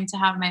private time, to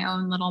have my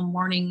own little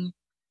morning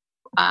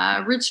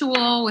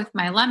ritual with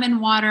my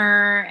lemon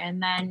water,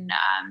 and then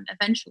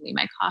eventually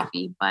my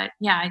coffee. But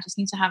yeah, I just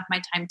need to have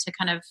my time to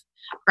kind of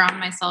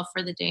ground myself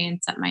for the day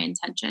and set my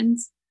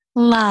intentions.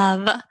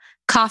 Love.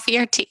 Coffee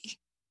or tea?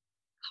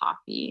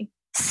 Coffee.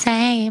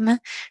 Same.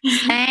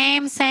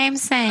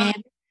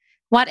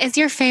 What is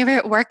your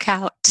favorite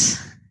workout?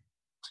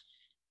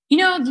 You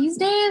know, these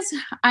days,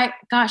 I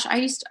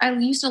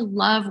used to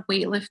love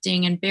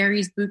weightlifting and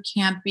Barry's boot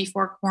camp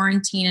before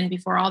quarantine and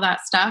before all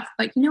that stuff.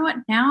 But you know what?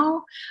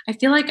 Now I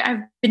feel like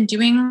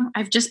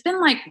I've just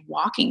been like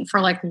walking for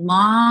like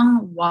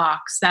long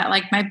walks, that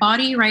like my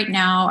body right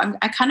now,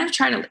 I kind of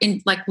try to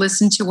like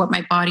listen to what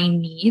my body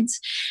needs.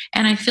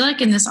 And I feel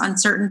like in this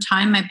uncertain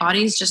time, my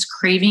body is just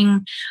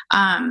craving,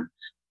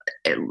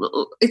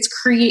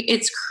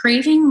 it's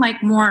craving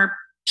like more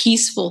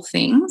peaceful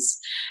things.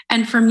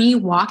 And for me,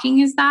 walking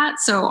is that.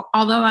 So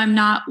although I'm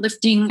not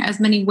lifting as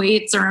many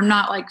weights, or I'm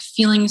not like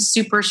feeling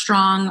super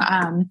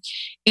strong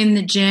in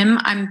the gym,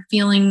 I'm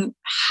feeling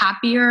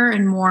happier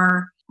and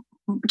more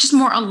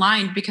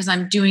aligned, because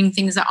I'm doing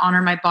things that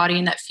honor my body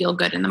and that feel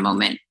good in the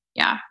moment.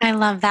 Yeah. I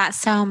love that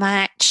so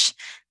much.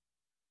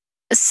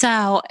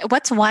 So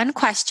what's one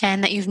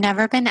question that you've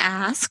never been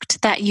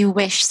asked that you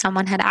wish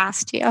someone had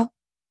asked you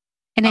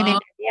in an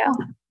interview?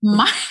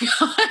 My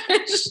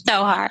gosh.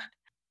 So hard.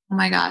 Oh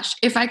my gosh.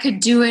 If I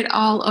could do it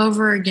all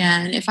over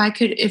again, if I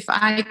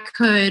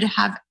could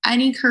have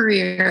any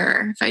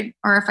career,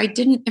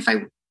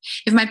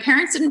 if my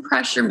parents didn't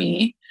pressure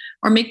me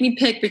or make me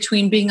pick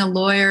between being a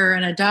lawyer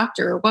and a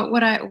doctor, what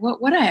would I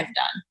have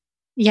done?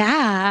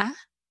 Yeah.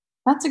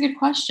 That's a good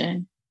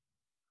question.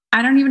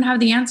 I don't even have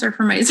the answer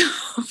for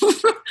myself.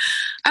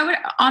 I would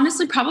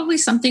honestly probably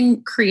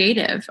something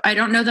creative. I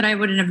don't know that I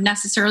wouldn't have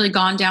necessarily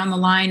gone down the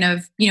line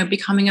of,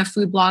 becoming a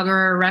food blogger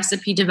or a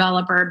recipe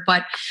developer,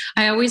 but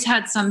I always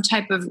had some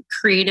type of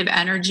creative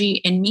energy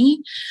in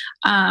me,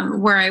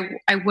 where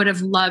I would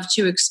have loved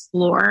to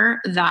explore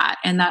that,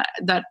 and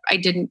that I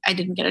didn't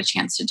get a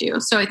chance to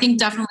do. So I think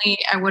definitely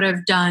I would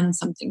have done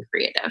something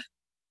creative.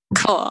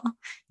 Cool.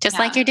 Just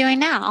like you're doing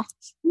now.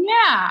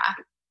 Yeah.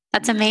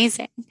 That's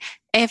amazing.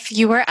 If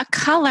you were a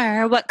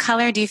color, what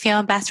color do you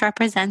feel best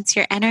represents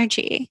your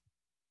energy?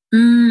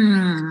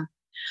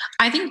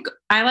 I think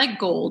I like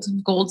gold.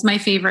 Gold's my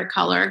favorite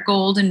color.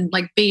 Gold and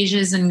like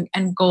beiges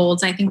and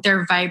golds. I think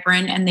they're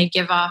vibrant and they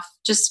give off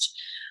just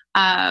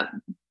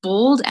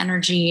bold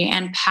energy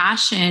and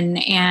passion.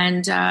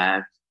 And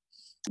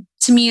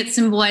to me, it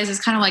symbolizes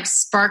kind of like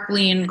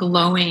sparkly and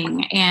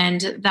glowing.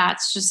 And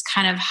that's just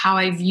kind of how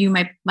I view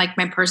my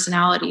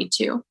personality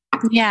too.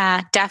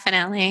 Yeah,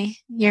 definitely.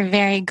 You're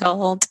very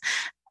gold.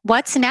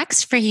 What's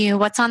next for you?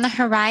 What's on the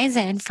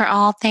horizon for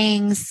all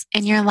things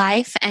in your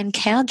life and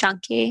Kale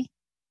Junkie?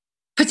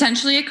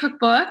 Potentially a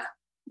cookbook.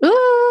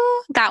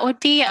 Ooh, that would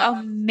be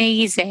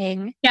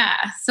amazing.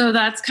 Yeah. So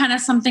that's kind of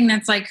something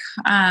that's like,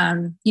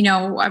 I'm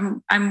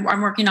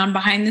working on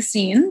behind the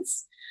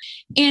scenes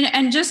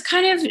and just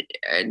kind of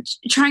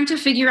trying to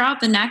figure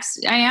out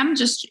I am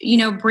just,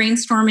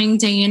 brainstorming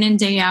day in and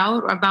day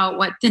out about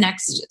what the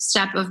next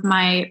step of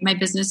my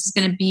business is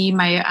going to be.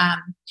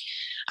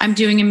 I'm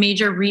doing a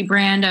major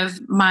rebrand of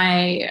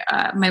my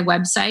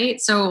website.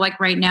 So like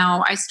right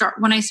now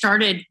when I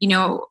started,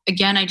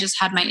 again, I just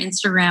had my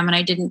Instagram and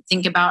I didn't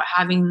think about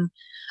having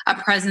a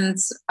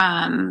presence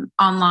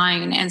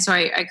online. And so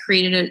I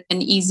created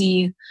an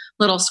easy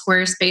little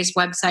Squarespace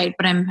website,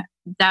 but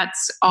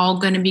that's all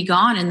going to be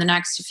gone in the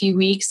next few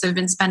weeks. I've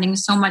been spending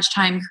so much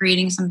time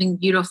creating something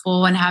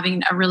beautiful and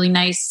having a really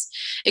nice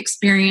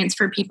experience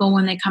for people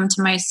when they come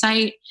to my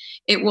site.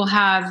 It will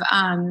have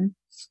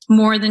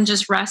more than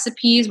just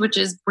recipes, which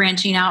is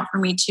branching out for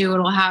me too.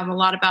 It'll have a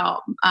lot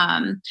about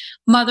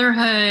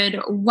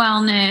motherhood,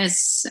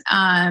 wellness,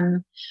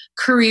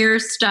 career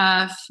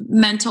stuff,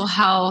 mental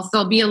health.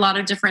 There'll be a lot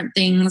of different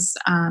things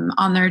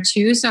on there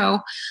too. So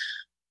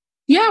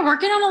yeah,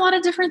 working on a lot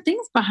of different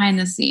things behind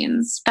the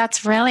scenes.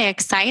 That's really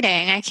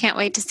exciting. I can't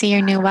wait to see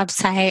your new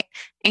website,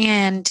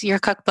 and your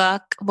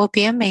cookbook will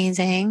be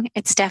amazing.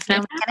 It's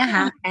definitely going to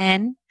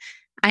happen.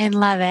 I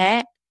love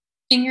it.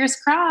 Fingers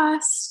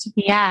crossed.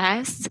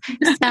 Yes.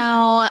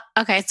 So,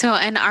 okay. So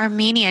an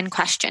Armenian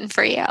question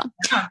for you,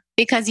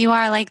 because you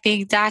are like the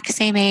exact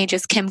same age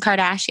as Kim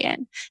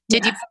Kardashian.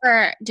 Did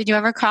you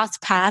ever cross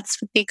paths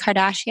with the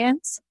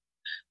Kardashians?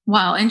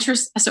 Well,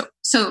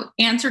 So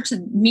answer to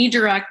me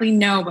directly,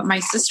 no, but my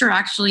sister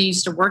actually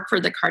used to work for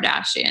the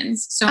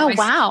Kardashians. So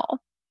wow.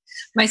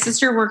 My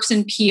sister works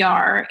in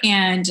PR,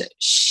 and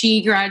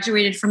she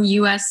graduated from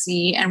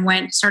USC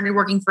and started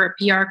working for a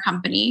PR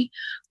company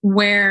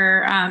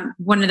where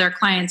one of their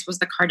clients was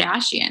the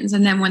Kardashians.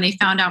 And then when they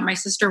found out my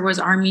sister was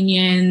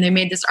Armenian, they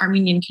made this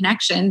Armenian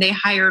connection, they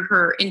hired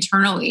her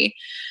internally.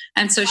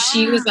 And so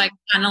she was like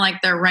kind of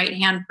like their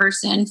right-hand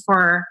person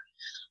for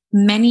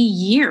many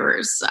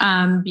years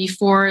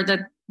before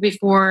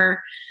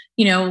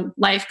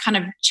life kind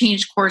of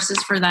changed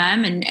courses for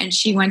them, and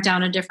she went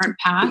down a different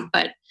path.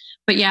 But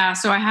yeah,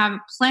 so I have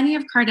plenty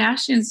of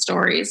Kardashian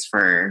stories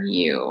for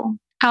you.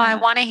 Oh, I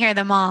want to hear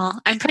them all.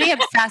 I'm pretty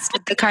obsessed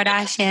with the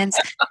Kardashians.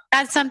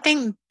 That's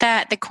something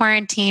that the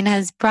quarantine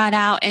has brought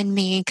out in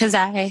me, because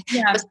I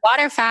was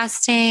water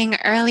fasting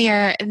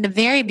earlier in the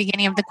very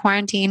beginning of the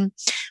quarantine,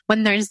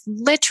 when there's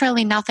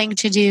literally nothing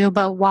to do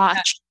but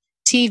watch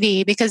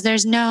TV, because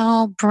there's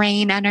no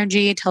brain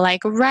energy to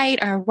like write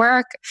or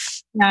work.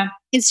 Yeah.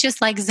 It's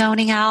just like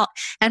zoning out.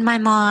 And my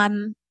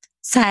mom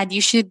said, you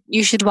should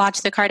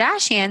watch the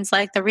Kardashians.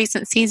 Like the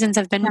recent seasons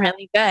have been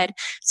really good.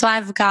 So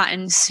I've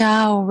gotten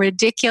so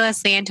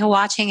ridiculously into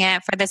watching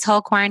it for this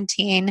whole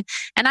quarantine.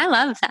 And I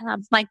love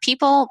them. Like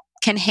people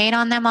can hate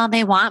on them all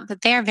they want,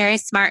 but they are very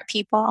smart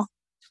people.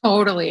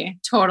 Totally.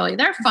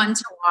 They're fun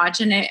to watch.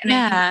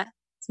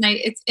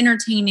 It's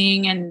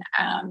entertaining, and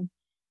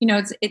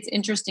it's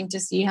interesting to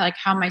see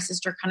how my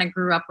sister kind of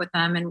grew up with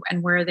them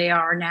and where they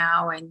are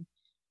now. And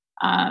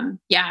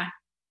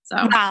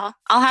so wow,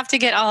 I'll have to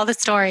get all the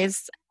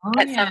stories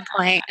at some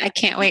point. I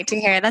can't wait to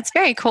hear. That's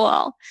very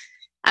cool.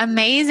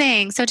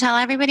 Amazing. So tell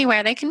everybody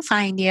where they can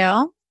find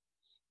you.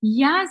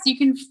 Yes, you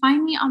can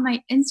find me on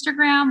my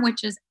Instagram,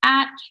 which is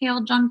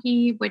 @Kale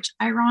Junkie, which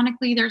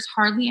ironically, there's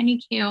hardly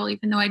any kale,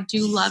 even though I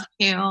do love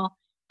kale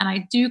and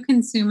I do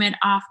consume it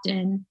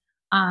often.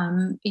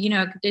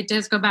 It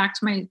does go back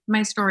to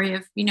my story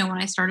of, when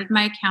I started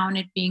my account,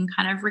 it being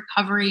kind of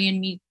recovery and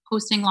me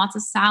posting lots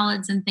of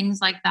salads and things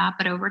like that.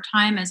 But over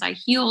time, as I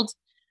healed,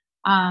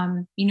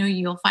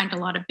 you'll find a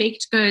lot of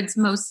baked goods,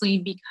 mostly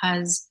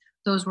because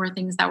those were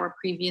things that were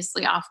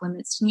previously off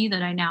limits to me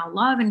that I now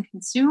love and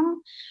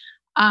consume.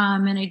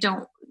 And I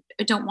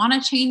don't want to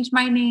change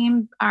my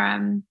name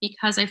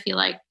because I feel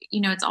like,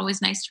 it's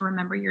always nice to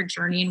remember your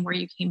journey and where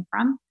you came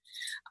from.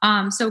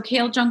 So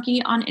Kale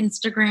Junkie on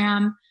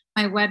Instagram.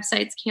 My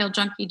website's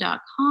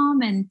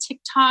kalejunkie.com, and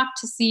TikTok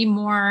to see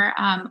more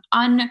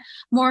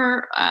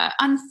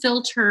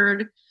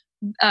unfiltered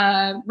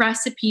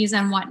recipes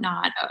and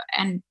whatnot,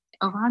 and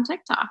over on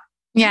TikTok.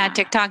 Yeah,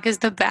 TikTok is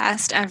the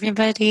best.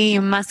 Everybody,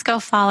 you must go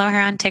follow her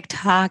on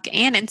TikTok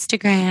and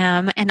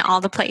Instagram and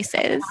all the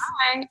places.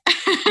 Hi.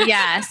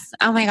 Yes.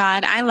 Oh my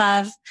God. I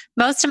love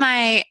most of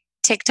my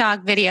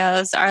TikTok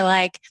videos are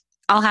like,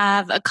 I'll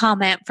have a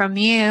comment from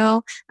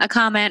you, a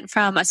comment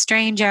from a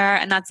stranger,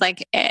 and that's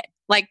like it.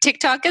 Like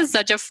TikTok is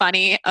such a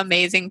funny,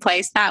 amazing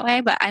place that way,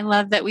 but I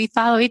love that we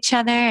follow each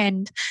other,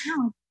 and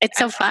it's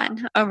so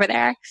fun over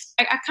there.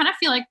 I kind of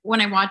feel like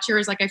when I watch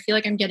yours, like I feel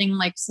like I'm getting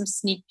like some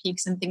sneak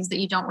peeks and things that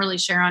you don't really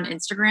share on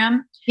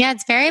Instagram. Yeah,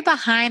 it's very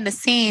behind the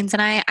scenes,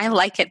 and I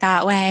like it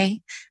that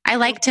way. I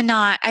like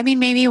to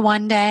maybe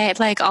one day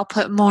like I'll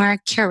put more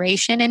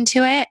curation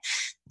into it,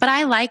 but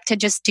I like to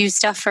just do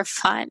stuff for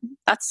fun.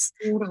 That's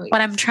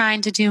what I'm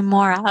trying to do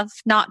more of,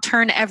 not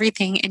turn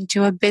everything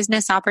into a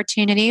business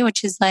opportunity,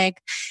 which is like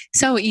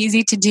so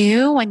easy to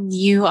do when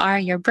you are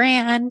your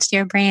brand.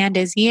 Your brand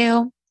is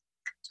you.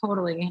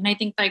 Totally. And I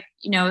think like,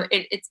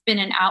 it's been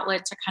an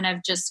outlet to kind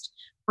of just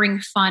bring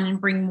fun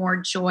and bring more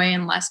joy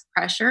and less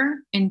pressure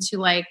into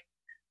like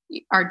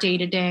our day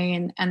to day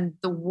and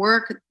the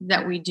work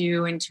that we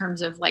do in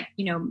terms of like,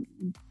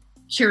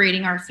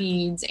 curating our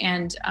feeds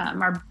and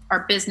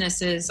our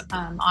businesses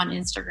on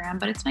Instagram.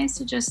 But it's nice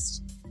to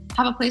just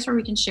have a place where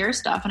we can share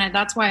stuff. And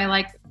that's why I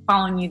like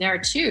following you there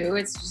too.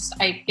 It's just,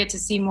 I get to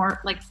see more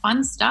like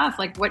fun stuff,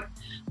 like what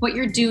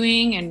you're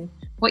doing and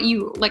what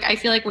you like. I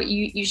feel like what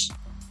you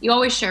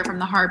always share from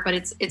the heart, but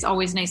it's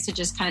always nice to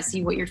just kind of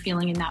see what you're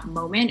feeling in that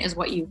moment is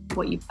what you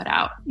put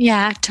out.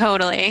 Yeah,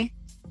 totally.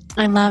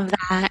 I love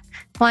that.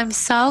 Well, I'm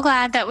so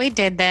glad that we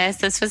did this.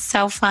 This was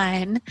so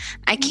fun.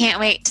 I can't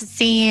wait to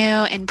see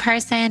you in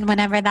person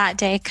whenever that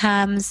day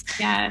comes,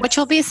 which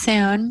will be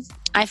soon.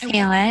 I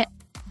feel it.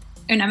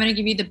 And I'm going to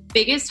give you the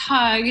biggest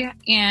hug.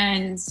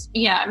 And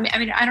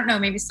I don't know,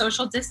 maybe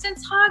social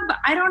distance hug, but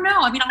I don't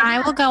know.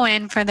 I will go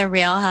in for the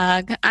real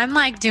hug. I'm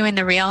like doing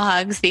the real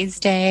hugs these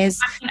days.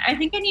 I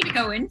think I need to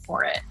go in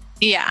for it.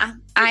 Yeah,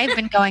 I've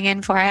been going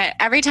in for it.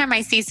 Every time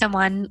I see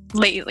someone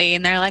lately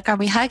and they're like, are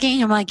we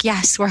hugging? I'm like,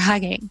 yes, we're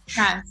hugging.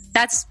 Yes.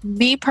 That's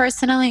me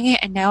personally.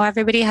 And now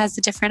everybody has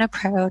a different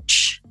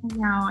approach.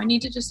 No, I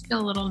need to just feel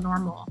a little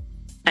normal.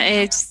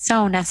 It's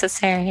so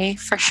necessary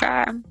for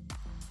sure.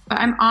 But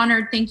I'm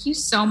honored. Thank you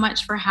so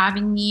much for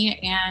having me.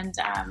 And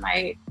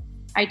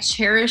I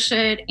cherish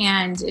it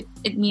and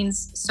it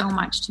means so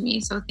much to me.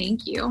 So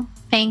thank you.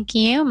 Thank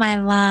you,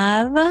 my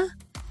love.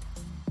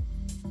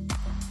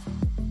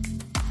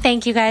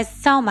 Thank you guys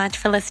so much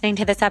for listening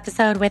to this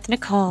episode with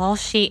Nicole.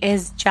 She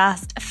is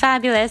just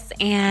fabulous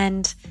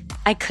and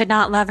I could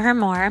not love her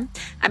more.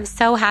 I'm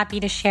so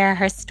happy to share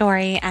her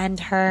story and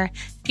her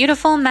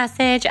beautiful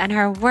message and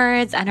her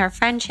words and her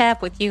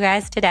friendship with you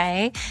guys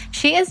today.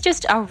 She is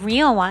just a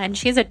real one.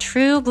 She's a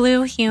true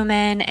blue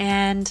human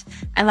and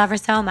I love her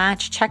so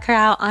much. Check her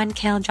out on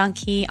Kale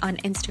Junkie on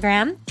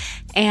Instagram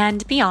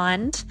and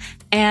beyond.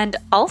 And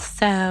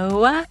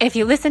also, if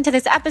you listened to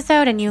this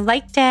episode and you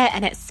liked it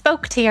and it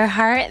spoke to your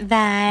heart,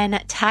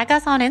 then tag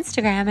us on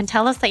Instagram and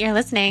tell us that you're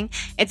listening.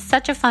 It's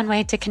such a fun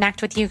way to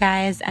connect with you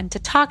guys and to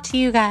talk to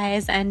you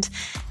guys and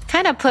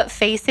kind of put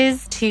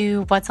faces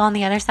to what's on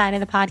the other side of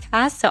the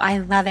podcast. So I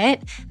love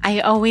it. I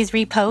always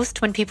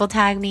repost when people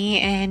tag me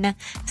in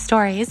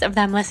stories of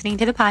them listening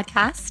to the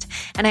podcast.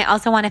 And I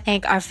also want to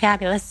thank our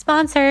fabulous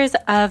sponsors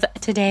of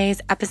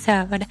today's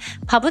episode,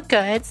 Public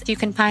Goods. You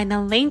can find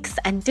the links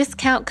and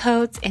discount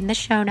codes in the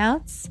show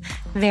notes.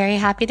 Very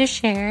happy to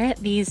share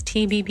these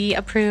TBB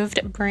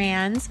approved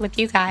brands with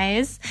you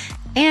guys.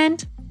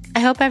 And I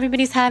hope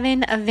everybody's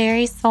having a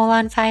very Soul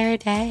on Fire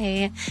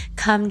day.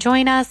 Come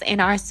join us in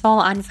our Soul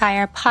on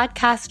Fire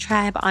podcast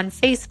tribe on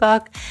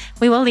Facebook.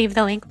 We will leave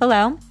the link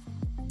below,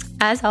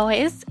 as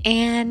always.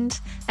 And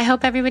I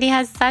hope everybody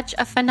has such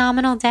a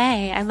phenomenal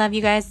day. I love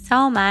you guys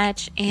so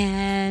much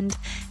and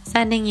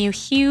sending you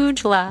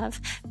huge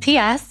love.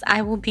 P.S.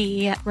 I will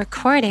be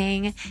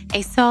recording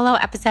a solo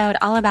episode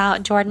all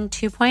about Jordan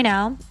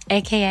 2.0,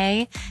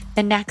 aka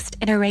the next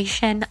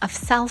iteration of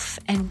self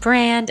and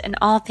brand and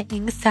all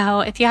things.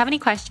 So if you have any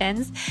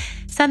questions,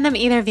 send them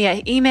either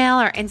via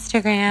email or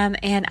Instagram,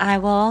 and I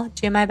will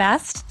do my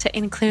best to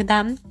include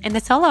them in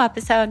the solo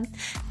episode.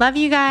 Love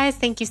you guys.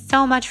 Thank you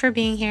so much for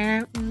being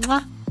here.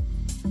 Mwah.